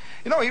crying.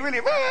 You know,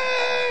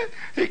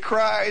 he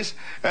cries,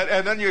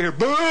 and then you hear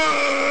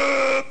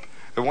boop,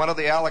 and one of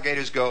the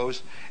alligators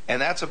goes, and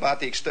that's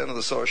about the extent of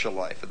the social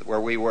life where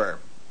we were.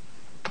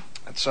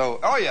 And so,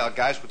 oh yeah,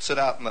 guys would sit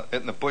out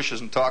in the bushes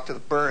and talk to the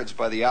birds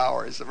by the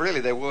hours.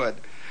 Really, they would.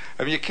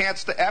 I mean,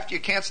 after you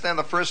can't stand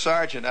the first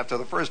sergeant after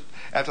the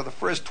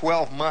first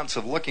 12 months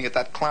of looking at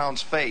that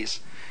clown's face.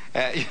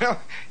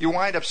 You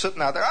wind up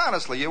sitting out there.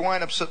 Honestly, you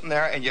wind up sitting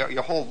there and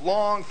you hold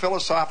long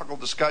philosophical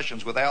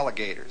discussions with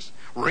alligators.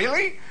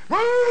 Really?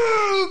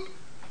 Oh,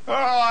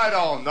 I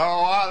don't know.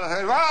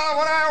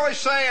 What I always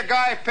say, a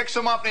guy picks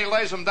him up and he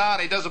lays him down.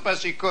 He does the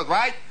best he could,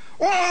 right?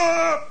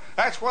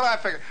 That's what I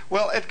figured.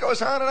 Well, it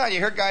goes on and on. You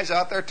hear guys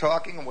out there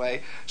talking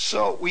away.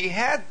 So we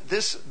had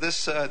this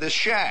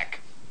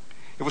shack.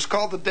 It was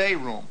called the day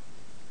room.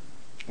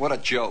 What a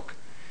joke.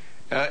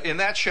 In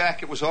that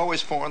shack, it was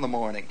always 4 in the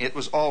morning. It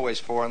was always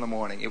 4 in the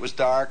morning. It was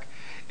dark,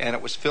 and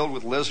it was filled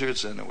with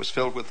lizards, and it was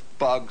filled with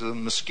bugs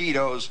and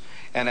mosquitoes,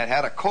 and it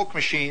had a Coke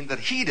machine that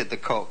heated the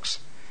Cokes.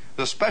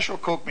 The special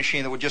Coke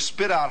machine that would just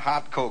spit out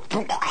hot Coke,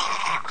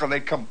 and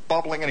they'd come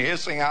bubbling and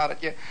hissing out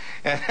at you.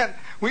 And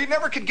we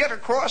never could get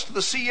across to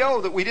the CO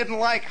that we didn't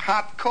like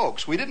hot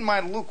Cokes. We didn't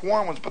mind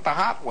lukewarm ones, but the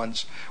hot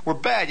ones were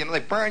bad. You know, they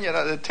burn you.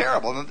 They're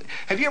terrible.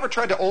 Have you ever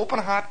tried to open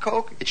hot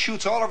Coke? It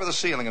shoots all over the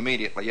ceiling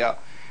immediately, yeah.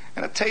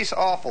 And it tastes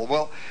awful.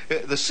 Well,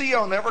 the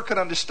CO never could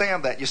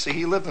understand that. You see,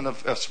 he lived in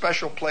a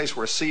special place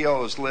where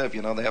COs live.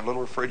 You know, they have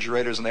little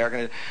refrigerators and they're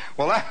going to...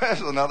 Well,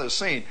 that's another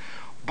scene.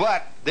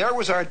 But there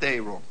was our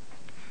day room.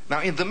 Now,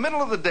 in the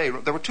middle of the day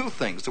room, there were 2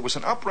 things. There was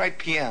an upright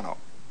piano,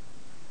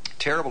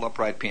 terrible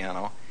upright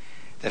piano,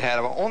 that had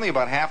only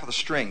about half of the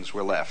strings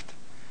were left.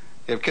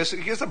 Because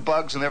the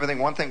bugs and everything,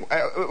 one thing...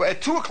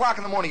 At 2 o'clock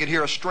in the morning, you'd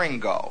hear a string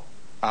go.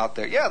 out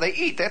there. Yeah, they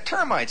eat. They're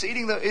termites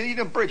eating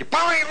the bridge.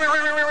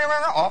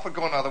 Off would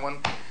go another one.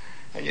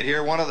 And you'd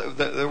hear one of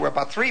there were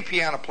about 3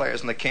 piano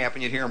players in the camp,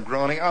 and you'd hear them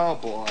groaning, oh,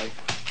 boy.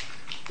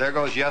 There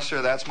goes, yes,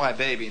 sir, that's my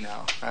baby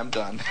now. I'm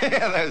done.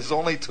 There's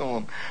only 2 of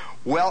them.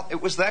 Well,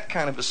 it was that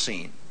kind of a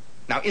scene.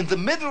 Now, in the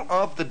middle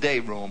of the day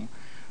room,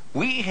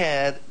 we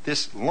had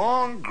this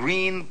long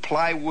green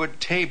plywood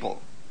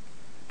table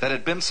that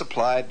had been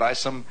supplied by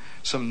some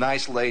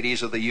nice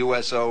ladies of the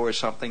USO or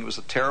something. It was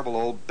a terrible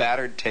old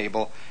battered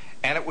table,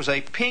 and it was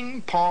a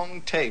ping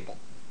pong table.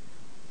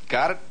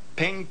 Got it?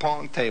 Ping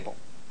pong table.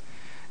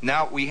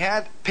 Now, we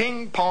had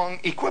ping pong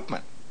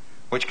equipment,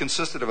 which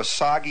consisted of a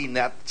soggy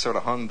net that sort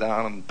of hung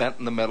down and bent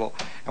in the middle.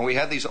 And we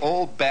had these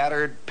old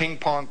battered ping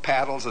pong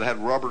paddles that had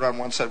rubber on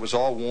one side. It was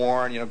all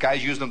worn. You know,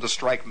 guys used them to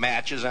strike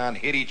matches on,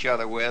 hit each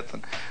other with,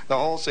 and the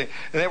whole thing.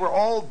 And they were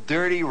all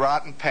dirty,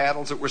 rotten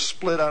paddles that were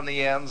split on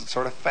the ends, and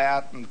sort of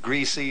fat and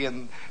greasy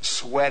and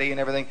sweaty and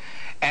everything.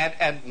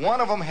 And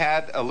one of them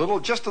had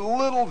just a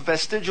little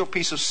vestigial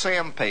piece of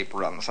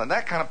sandpaper on the side,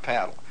 that kind of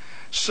paddle.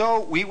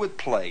 So we would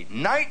play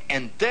night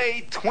and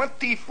day,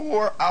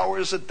 24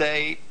 hours a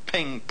day,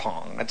 ping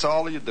pong. That's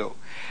all you do.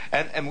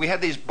 And we had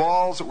these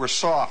balls that were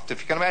soft. If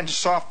you can imagine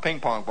soft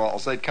ping pong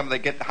balls, they'd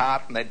get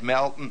hot and they'd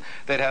melt and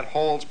they'd had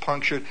holes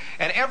punctured.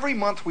 And every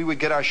month we would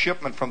get our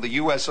shipment from the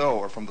USO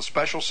or from the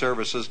Special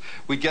Services.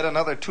 We'd get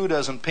another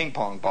 24 ping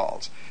pong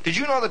balls. Did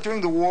you know that during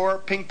the war,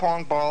 ping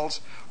pong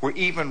balls were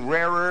even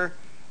rarer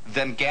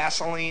than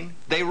gasoline?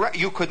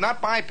 You could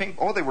not buy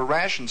they were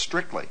rationed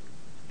strictly.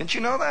 Didn't you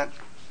know that?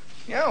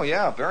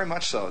 Yeah, very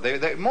much so.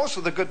 Most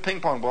of the good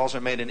ping pong balls are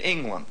made in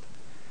England.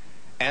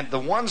 And the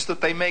ones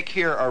that they make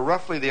here are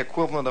roughly the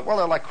equivalent of,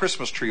 they're like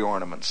Christmas tree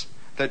ornaments.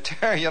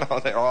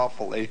 They're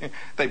awful.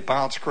 They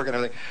bounce crooked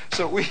and everything.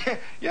 So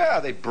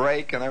they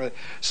break and everything.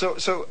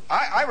 So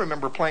I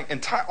remember playing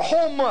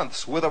whole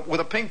months with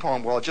a ping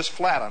pong ball just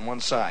flat on one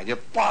side. You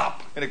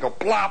plop, and it go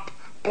plop,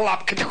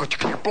 plop,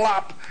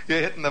 plop.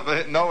 You're hitting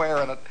no air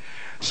in it.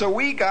 So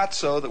we got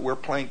so that we're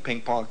playing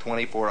ping pong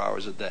 24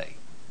 hours a day.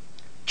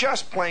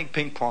 Just playing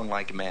ping pong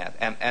like mad.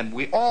 And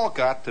we all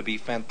got to be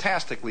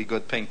fantastically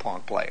good ping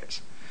pong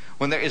players.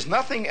 When there is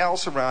nothing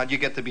else around, you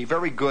get to be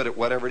very good at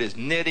whatever it is.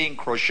 Knitting,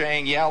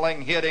 crocheting,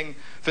 yelling, hitting,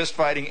 fist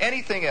fighting,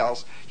 anything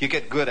else, you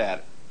get good at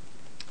it.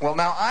 Well,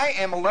 now I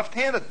am a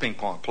left-handed ping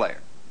pong player,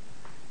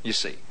 you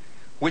see,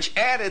 which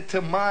added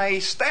to my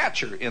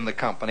stature in the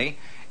company.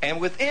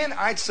 And within,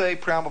 I'd say,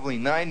 probably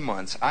 9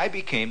 months, I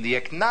became the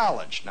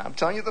acknowledged, now I'm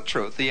telling you the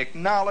truth, the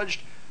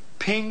acknowledged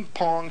ping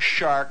pong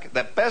shark,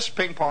 the best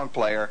ping pong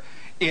player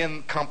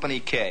in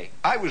Company K.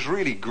 I was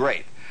really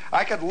great.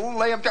 I could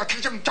lay them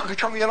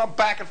down,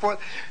 back and forth.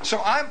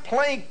 So I'm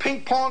playing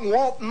ping pong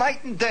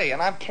night and day,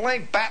 and I'm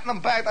playing, batting them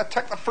back. I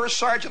took the first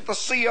sergeant, the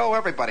CO,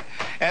 everybody.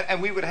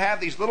 And we would have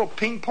these little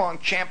ping pong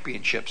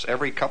championships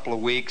every couple of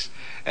weeks,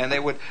 and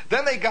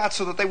then they got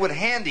so that they would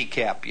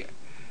handicap you.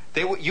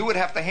 You would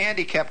have to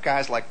handicap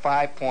guys like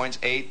 5 points,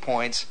 8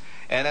 points,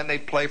 and then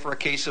they'd play for a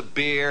case of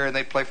beer, and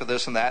they'd play for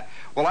this and that.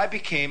 Well, I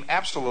became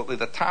absolutely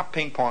the top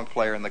ping pong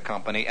player in the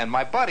company, and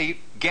my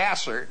buddy,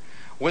 Gasser,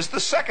 was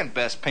the second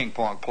best ping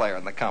pong player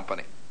in the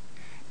company.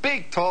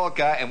 Big, tall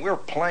guy, and we were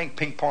playing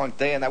ping pong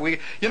day and night.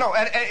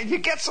 And you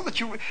get so that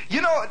you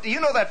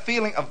know that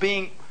feeling of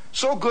being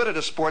so good at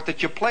a sport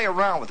that you play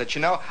around with it,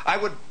 I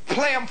would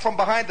play him from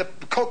behind the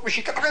Coke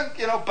machine,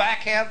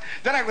 backhand.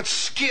 Then I would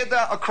skid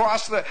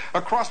across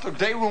the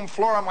day room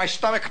floor on my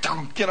stomach,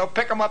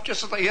 pick them up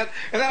just as they hit.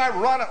 And then I'd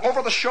run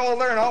over the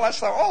shoulder and all that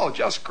stuff. Oh,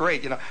 just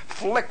great,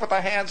 flick with the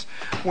hands.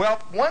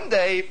 Well, one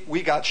day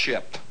we got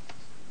shipped.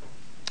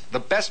 The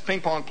best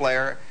ping pong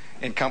player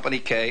in Company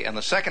K and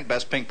the second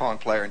best ping pong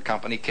player in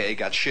Company K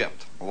got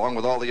shipped, along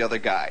with all the other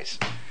guys.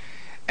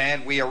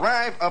 And we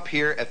arrive up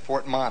here at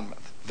Fort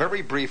Monmouth.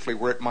 Very briefly,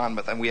 we're at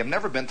Monmouth, and we have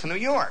never been to New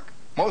York.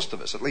 Most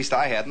of us, at least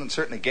I hadn't, and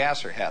certainly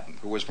Gasser hadn't,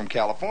 who was from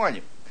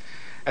California.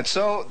 And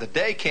so the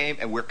day came,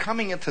 and we're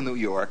coming into New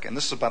York, and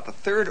this is about the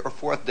 3rd or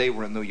 4th day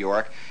we're in New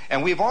York,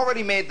 and we've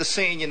already made the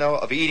scene,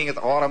 of eating at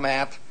the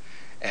automat,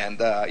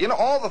 and,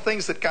 all the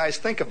things that guys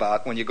think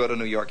about when you go to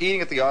New York.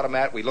 Eating at the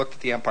automat, we looked at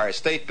the Empire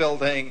State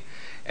Building,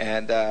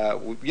 and,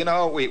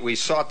 we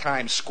saw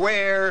Times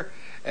Square,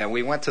 and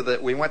we went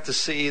to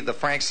see the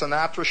Frank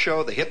Sinatra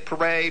show, the hit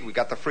parade. We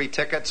got the free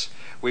tickets.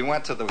 We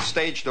went to the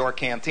Stage Door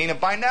Canteen, and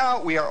by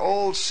now we are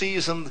old,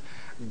 seasoned,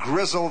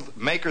 grizzled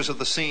makers of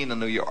the scene in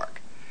New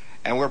York.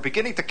 And we're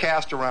beginning to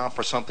cast around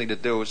for something to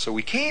do. So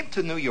we came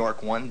to New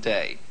York one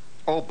day.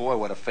 Oh boy,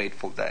 what a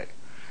fateful day.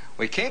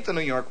 We came to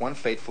New York one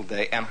fateful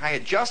day, and I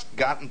had just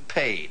gotten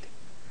paid.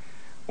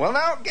 Well,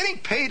 now, getting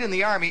paid in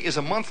the Army is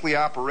a monthly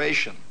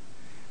operation.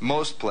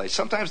 Most places.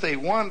 Sometimes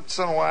once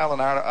in a while, an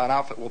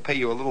outfit will pay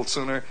you a little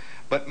sooner,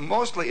 but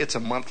mostly it's a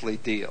monthly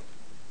deal.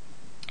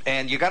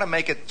 And you got to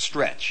make it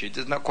stretch.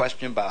 There's no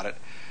question about it.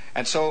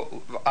 And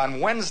so on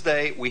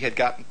Wednesday, we had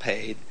gotten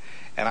paid,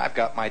 and I've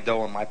got my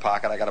dough in my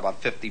pocket. I got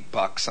about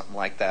 $50, something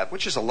like that,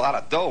 which is a lot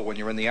of dough when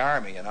you're in the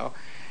Army,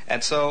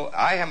 And so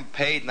I am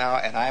paid now,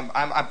 and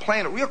I'm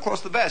playing it real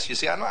close to the vest. You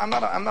see, I'm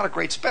not a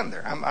great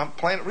spender. I'm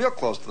playing it real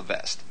close to the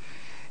vest.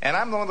 And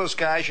I'm one of those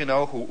guys,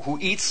 who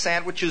eats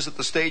sandwiches at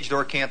the stage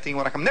door canteen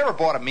when I come. Never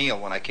bought a meal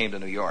when I came to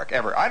New York,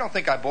 ever. I don't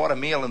think I bought a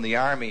meal in the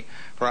Army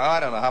for I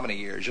don't know how many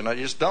years. You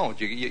just don't.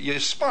 You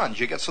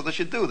sponge. You get so that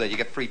you do that. You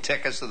get free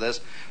tickets to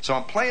this. So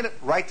I'm playing it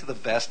right to the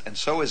vest, and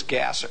so is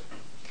Gasser.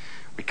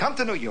 We come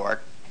to New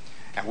York,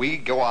 and we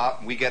go out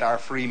and we get our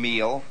free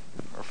meal.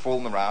 We're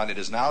fooling around. It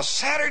is now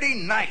Saturday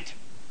night.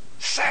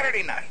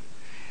 Saturday night.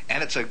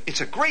 And it's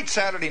a great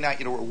Saturday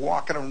night. We're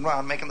walking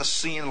around, making the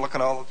scene, and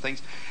looking at all the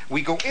things.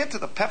 We go into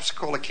the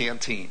Pepsi-Cola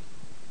canteen,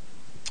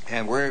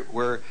 and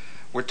we're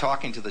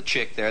talking to the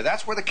chick there.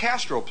 That's where the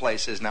Castro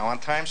place is now on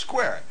Times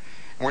Square.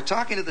 And we're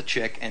talking to the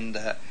chick, and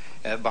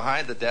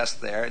behind the desk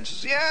there, and she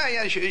says,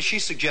 yeah.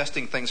 She's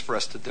suggesting things for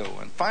us to do.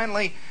 And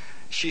finally,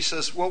 she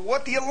says, well,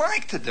 what do you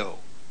like to do?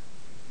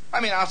 I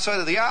mean,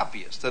 outside of the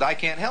obvious that I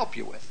can't help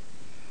you with.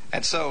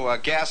 And so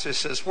Gasser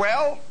says,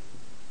 well,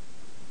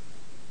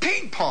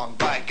 ping pong,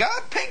 by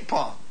God, ping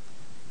pong.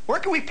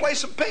 Where can we play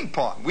some ping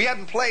pong? We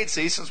hadn't played,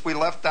 since we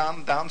left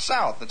down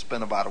south. It's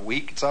been about a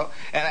week. So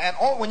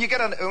when you get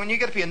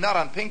to be a nut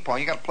on ping pong,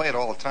 you got to play it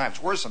all the time.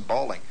 It's worse than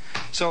bowling.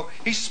 So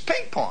he says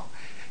ping pong.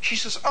 She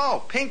says,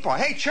 oh, ping pong.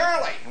 Hey,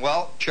 Charlie.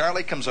 Well,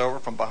 Charlie comes over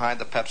from behind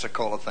the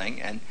Pepsi-Cola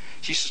thing, and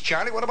she says,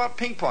 Charlie, what about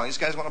ping pong? These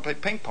guys want to play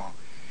ping pong.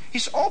 He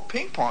says, oh,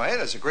 ping pong. Hey,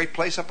 there's a great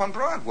place up on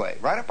Broadway.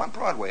 Right up on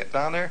Broadway, up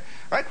down there.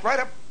 Right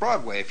up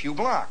Broadway, a few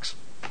blocks.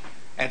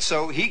 And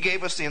so he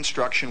gave us the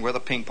instruction where the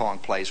ping pong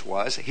place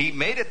was. He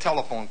made a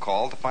telephone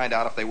call to find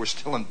out if they were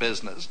still in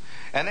business.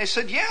 And they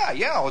said, yeah,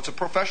 it's a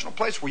professional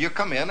place where you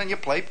come in and you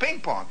play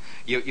ping pong.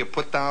 You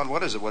put down,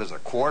 what is it, a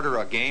quarter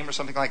a game or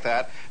something like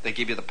that. They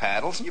give you the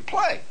paddles and you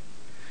play.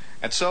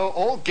 And so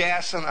old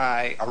Gas and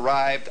I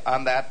arrived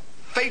on that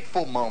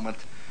fateful moment.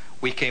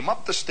 We came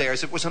up the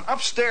stairs. It was an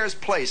upstairs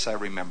place, I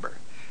remember.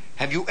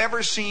 Have you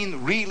ever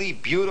seen really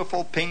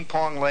beautiful ping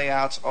pong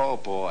layouts? Oh,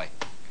 boy.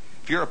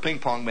 If you're a ping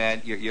pong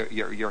man,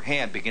 your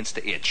hand begins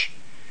to itch.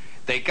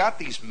 They got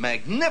these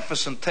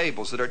magnificent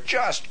tables that are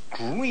just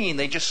green.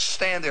 They just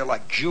stand there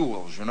like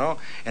jewels, and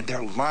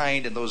they're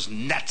lined, and those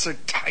nets are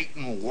tight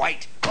and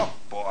white. Oh,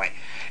 boy.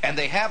 And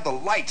they have the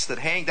lights that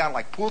hang down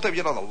like pool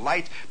tables, the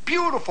lights,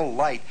 beautiful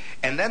light.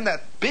 And then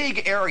that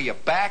big area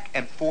back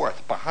and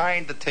forth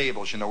behind the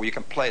tables, where you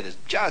can play. It's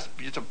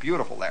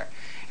beautiful there.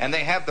 And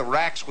they have the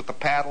racks with the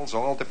paddles,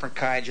 all different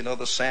kinds,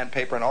 the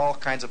sandpaper and all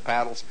kinds of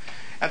paddles.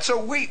 And so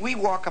we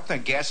walk up there,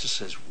 and Gasser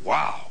says,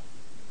 wow.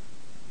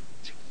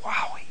 I say,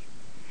 wowie.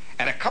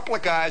 And a couple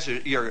of guys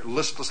are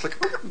listless, like,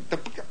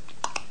 like,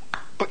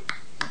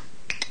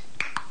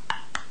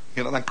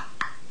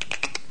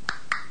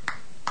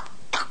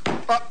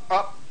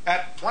 up,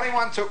 at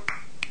 21-2.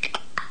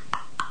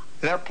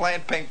 They're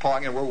playing ping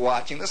pong, and we're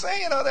watching this.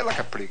 Hey, they look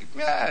pretty good.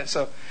 Yeah,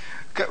 so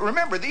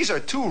remember, these are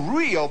two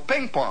real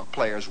ping pong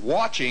players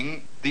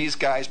watching these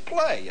guys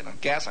play.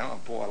 Gas, oh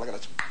boy, look at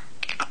this.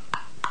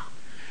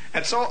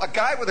 And so a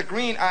guy with a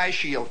green eye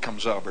shield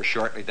comes over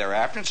shortly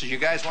thereafter and says, you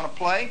guys want to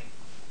play?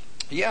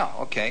 Yeah,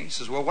 okay. He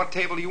says, well, what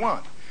table do you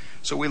want?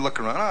 So we look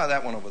around. Oh,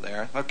 that one over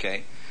there.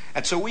 Okay.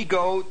 And so we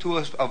go to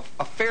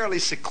a fairly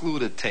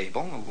secluded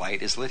table. The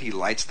light is lit. He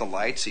lights the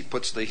lights. He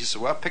says,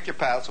 well, pick your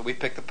paddles. So we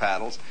pick the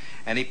paddles.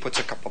 And he puts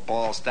a couple of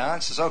balls down.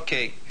 He says,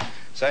 okay.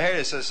 So here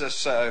it is,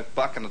 this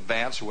buck in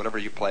advance or whatever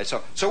you play.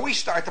 So we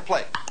start to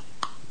play.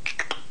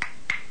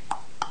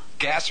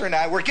 Gasser and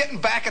I, we're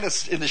getting back in the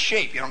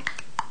shape,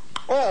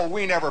 Oh,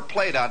 we never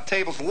played on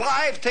tables.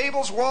 Live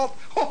tables, Walt?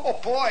 Oh,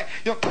 boy.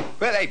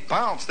 They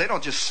bounce. They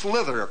don't just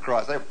slither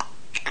across. They're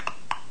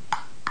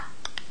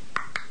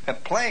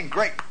and playing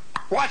great.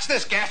 Watch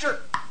this,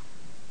 Gasser.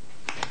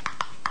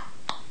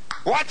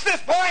 Watch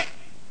this, boy.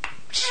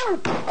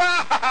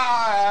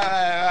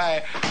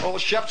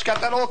 Old Shep's got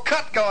that old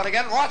cut going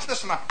again. Watch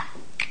this now.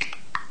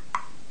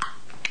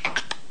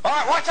 All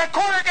right, watch that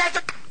corner,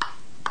 Gasser.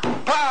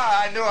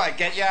 I knew I'd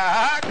get you.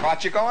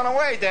 Caught you going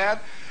away, Dad.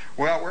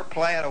 Well, we're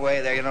playing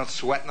away there,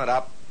 sweating it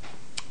up.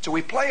 So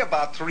we play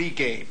about 3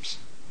 games,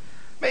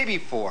 maybe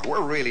 4.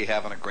 We're really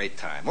having a great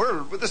time.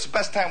 This is the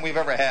best time we've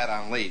ever had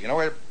on leave.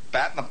 We're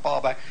batting the ball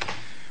back.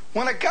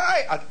 When a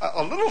guy,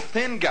 a little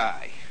thin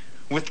guy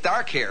with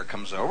dark hair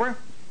comes over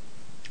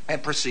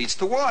and proceeds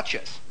to watch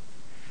us.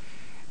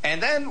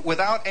 And then,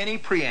 without any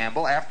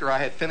preamble, after I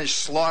had finished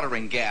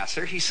slaughtering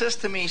Gasser, he says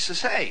to me,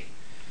 hey,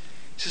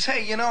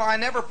 I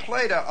never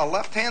played a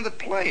left-handed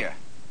player.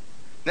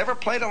 Never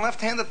played a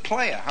left-handed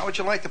player. How would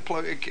you like to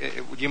play?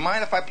 Would you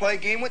mind if I play a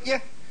game with you?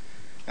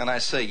 And I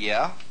say,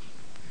 yeah.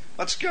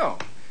 Let's go.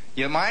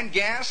 You mind,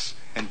 Gas?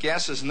 And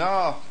Gas says,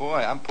 no, boy,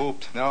 I'm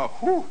pooped. No,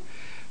 whew.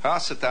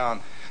 I'll sit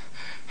down.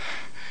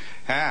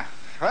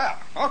 Well,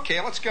 okay,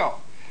 let's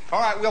go. All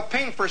right, we'll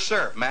ping for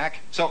serve, Mac.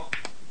 So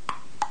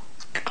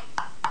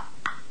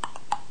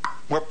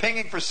we're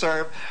pinging for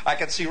serve. I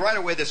can see right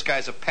away this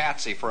guy's a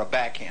patsy for a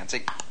backhand.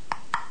 See,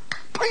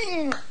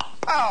 ping!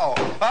 Oh,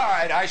 all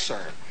right, I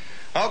serve.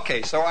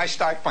 Okay, so I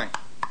start playing.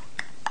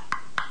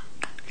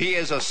 He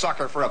is a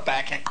sucker for a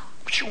backhand.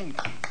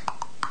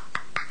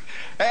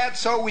 And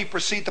so we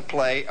proceed to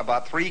play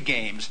about 3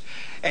 games,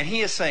 and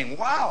he is saying,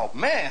 wow,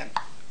 man,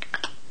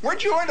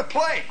 where'd you learn to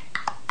play?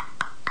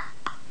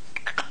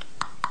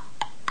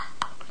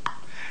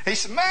 He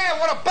said, man,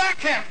 what a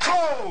backhand.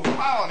 Oh,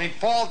 wow, and he'd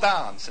fall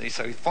down. So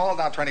he'd fall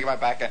down trying to get my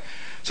backhand.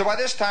 So by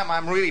this time,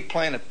 I'm really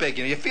playing it big.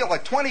 You feel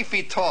like 20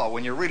 feet tall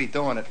when you're really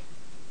doing it.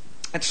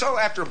 And so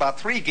after about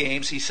 3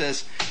 games, he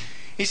says,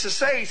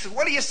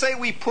 what do you say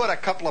we put a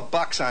couple of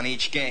bucks on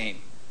each game?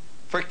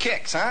 For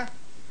kicks, huh?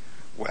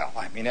 Well,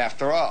 I mean,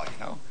 after all,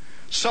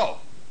 So,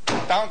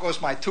 down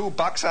goes my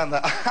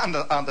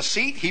 $2 on the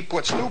seat. He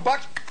puts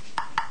 $2.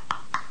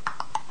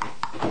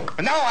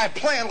 And now I'm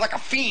playing like a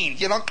fiend,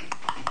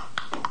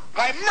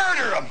 I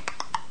murder him.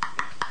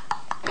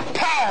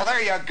 Pow!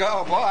 There you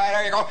go, boy.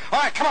 There you go. All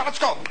right, come on, let's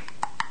go.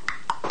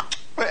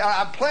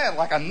 I'm playing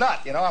like a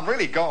nut, I'm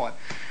really going.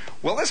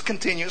 Well, this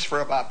continues for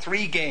about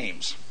 3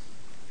 games.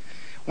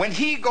 When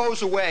he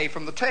goes away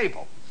from the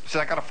table, he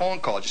says, I got a phone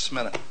call, just a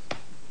minute.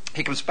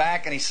 He comes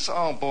back and he says,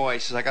 oh boy, he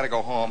says, I got to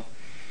go home.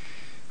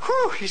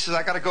 Whew, he says,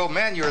 I got to go.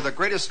 Man, you're the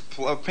greatest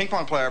ping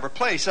pong player I ever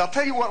played. He says, I'll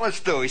tell you what, let's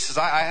do. He says,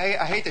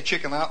 I hate to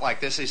chicken out like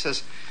this. He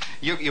says,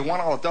 you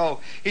want all the dough.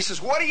 He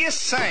says, what do you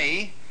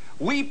say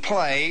we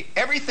play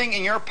everything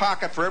in your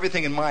pocket for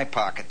everything in my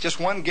pocket? Just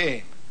one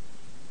game.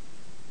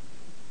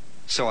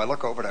 So I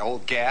look over to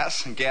old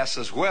Gas, and Gas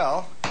says,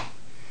 well,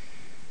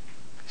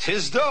 it's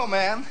his dough,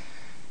 man.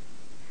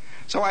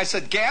 So I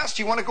said, Gas,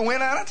 do you want to go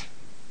in on it?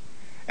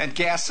 And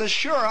Gas says,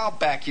 sure, I'll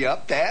back you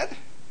up, Dad.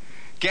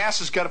 Gas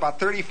has got about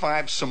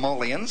 35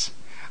 simoleons.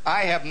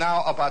 I have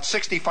now about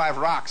 65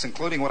 rocks,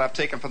 including what I've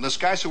taken from this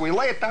guy. So we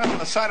lay it down on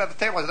the side of the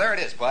table. There it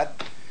is, bud.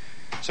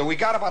 So we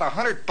got about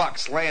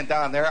 $100 laying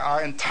down there,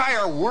 our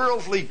entire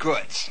worldly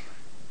goods.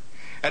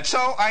 And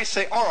so I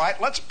say, all right,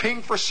 let's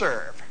ping for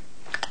serve.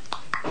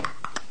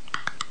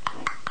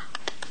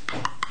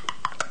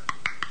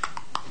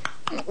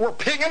 We're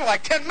pinging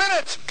like 10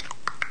 minutes.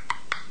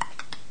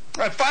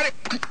 And finally,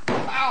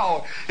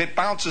 ow, it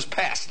bounces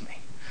past me.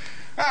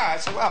 I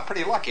said, well,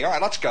 pretty lucky. All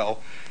right, let's go.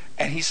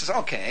 And he says,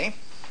 okay.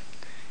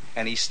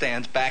 And he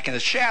stands back in the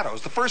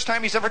shadows. The first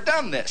time he's ever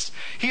done this.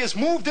 He has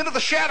moved into the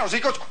shadows. He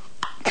goes,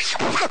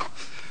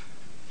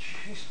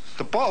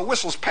 the ball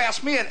whistles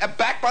past me and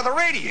back by the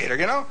radiator,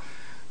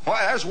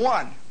 Well, there's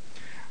one.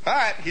 All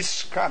right,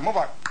 come on, move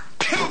on.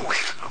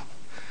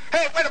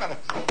 Hey, wait a minute.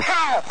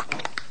 Pow!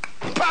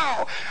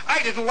 Pow!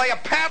 I didn't lay a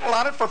paddle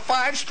on it for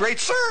 5 straight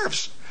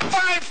serves.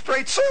 5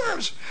 straight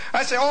serves.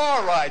 I say,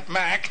 all right,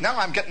 Mac. Now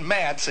I'm getting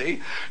mad,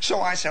 see?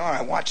 So I say, all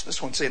right, watch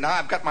this one. See, now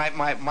I've got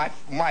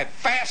my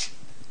fast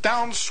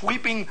down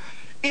sweeping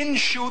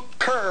in-shoot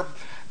curve,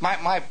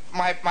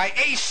 my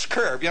ace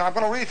curve. I'm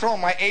going to really throw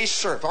my ace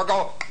serve. I'll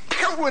go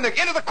into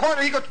the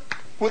corner. He goes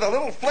with a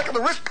little flick of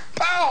the wrist.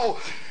 Pow!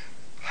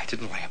 I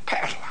didn't lay a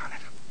paddle on it.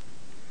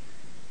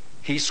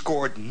 He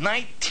scored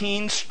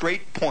 19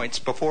 straight points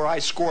before I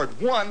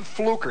scored one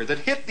fluker that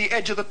hit the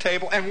edge of the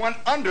table and went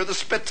under the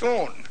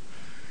spittoon.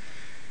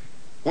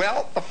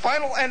 Well, the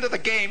final end of the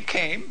game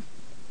came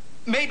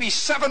maybe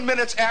 7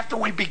 minutes after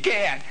we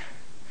began.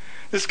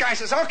 This guy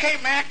says, okay,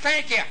 Mac,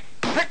 thank you.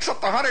 Picks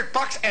up the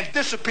 $100 and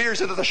disappears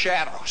into the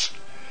shadows.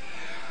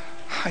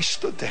 I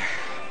stood there.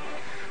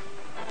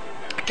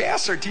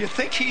 Gasser, do you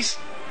think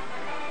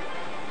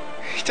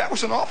that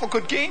was an awful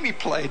good game he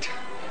played?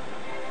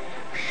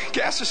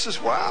 Gasser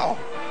says, wow,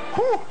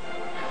 whew,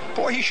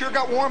 boy, he sure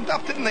got warmed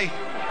up, didn't he?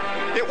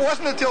 It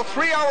wasn't until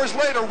 3 hours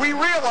later we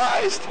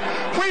realized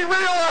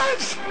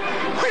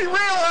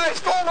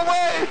all the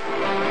way.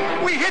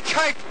 We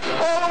hitchhiked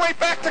all the way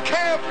back to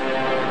camp.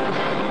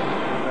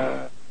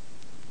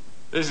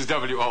 This is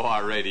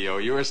WOR Radio,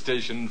 your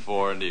station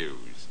for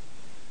news.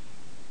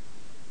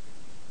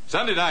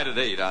 Sunday night at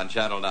 8 on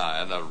Channel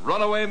 9, a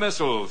runaway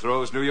missile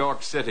throws New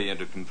York City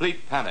into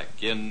complete panic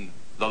in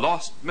The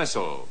Lost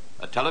Missile,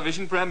 a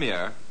television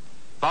premiere,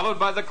 followed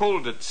by the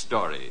Colditz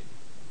story.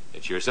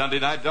 It's your Sunday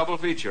night double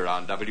feature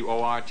on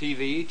WOR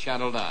TV,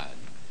 Channel 9.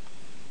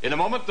 In a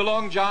moment, the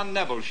Long John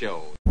Neville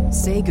Show.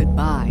 Say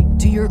goodbye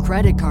to your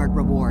credit card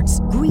rewards.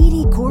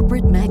 Greedy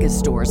corporate mega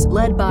stores,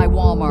 led by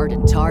Walmart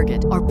and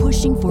Target, are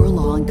pushing for a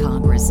law in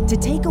Congress to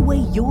take away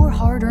your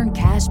hard-earned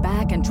cash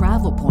back and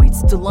travel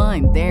points to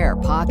line their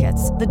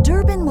pockets. The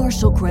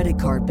Durbin-Marshall credit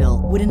card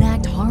bill would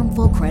enact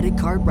harmful credit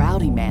card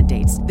routing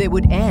mandates that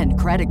would end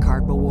credit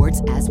card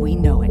rewards as we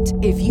know it.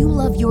 If you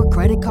love your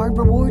credit card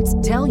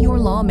rewards, tell your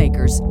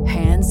lawmakers,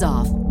 hands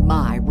off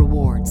my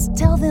rewards.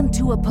 Tell them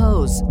to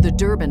oppose the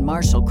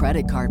Durbin-Marshall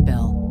credit card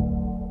bill.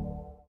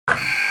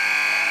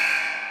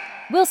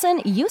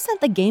 Wilson, you sent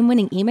the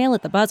game-winning email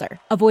at the buzzer,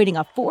 avoiding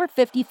a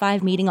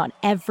 4:55 meeting on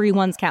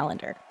everyone's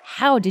calendar.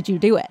 How did you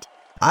do it?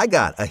 I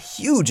got a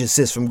huge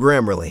assist from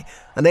Grammarly,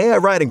 an AI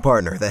writing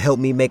partner that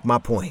helped me make my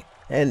point.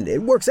 And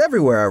it works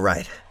everywhere I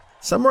write.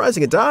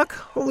 Summarizing a doc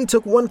only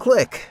took 1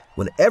 click.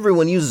 When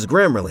everyone uses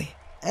Grammarly,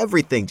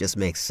 everything just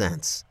makes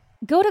sense.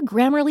 Go to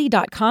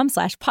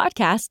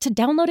Grammarly.com/podcast to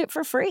download it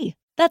for free.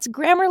 That's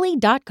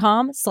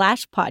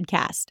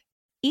Grammarly.com/podcast.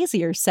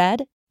 Easier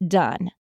said, done.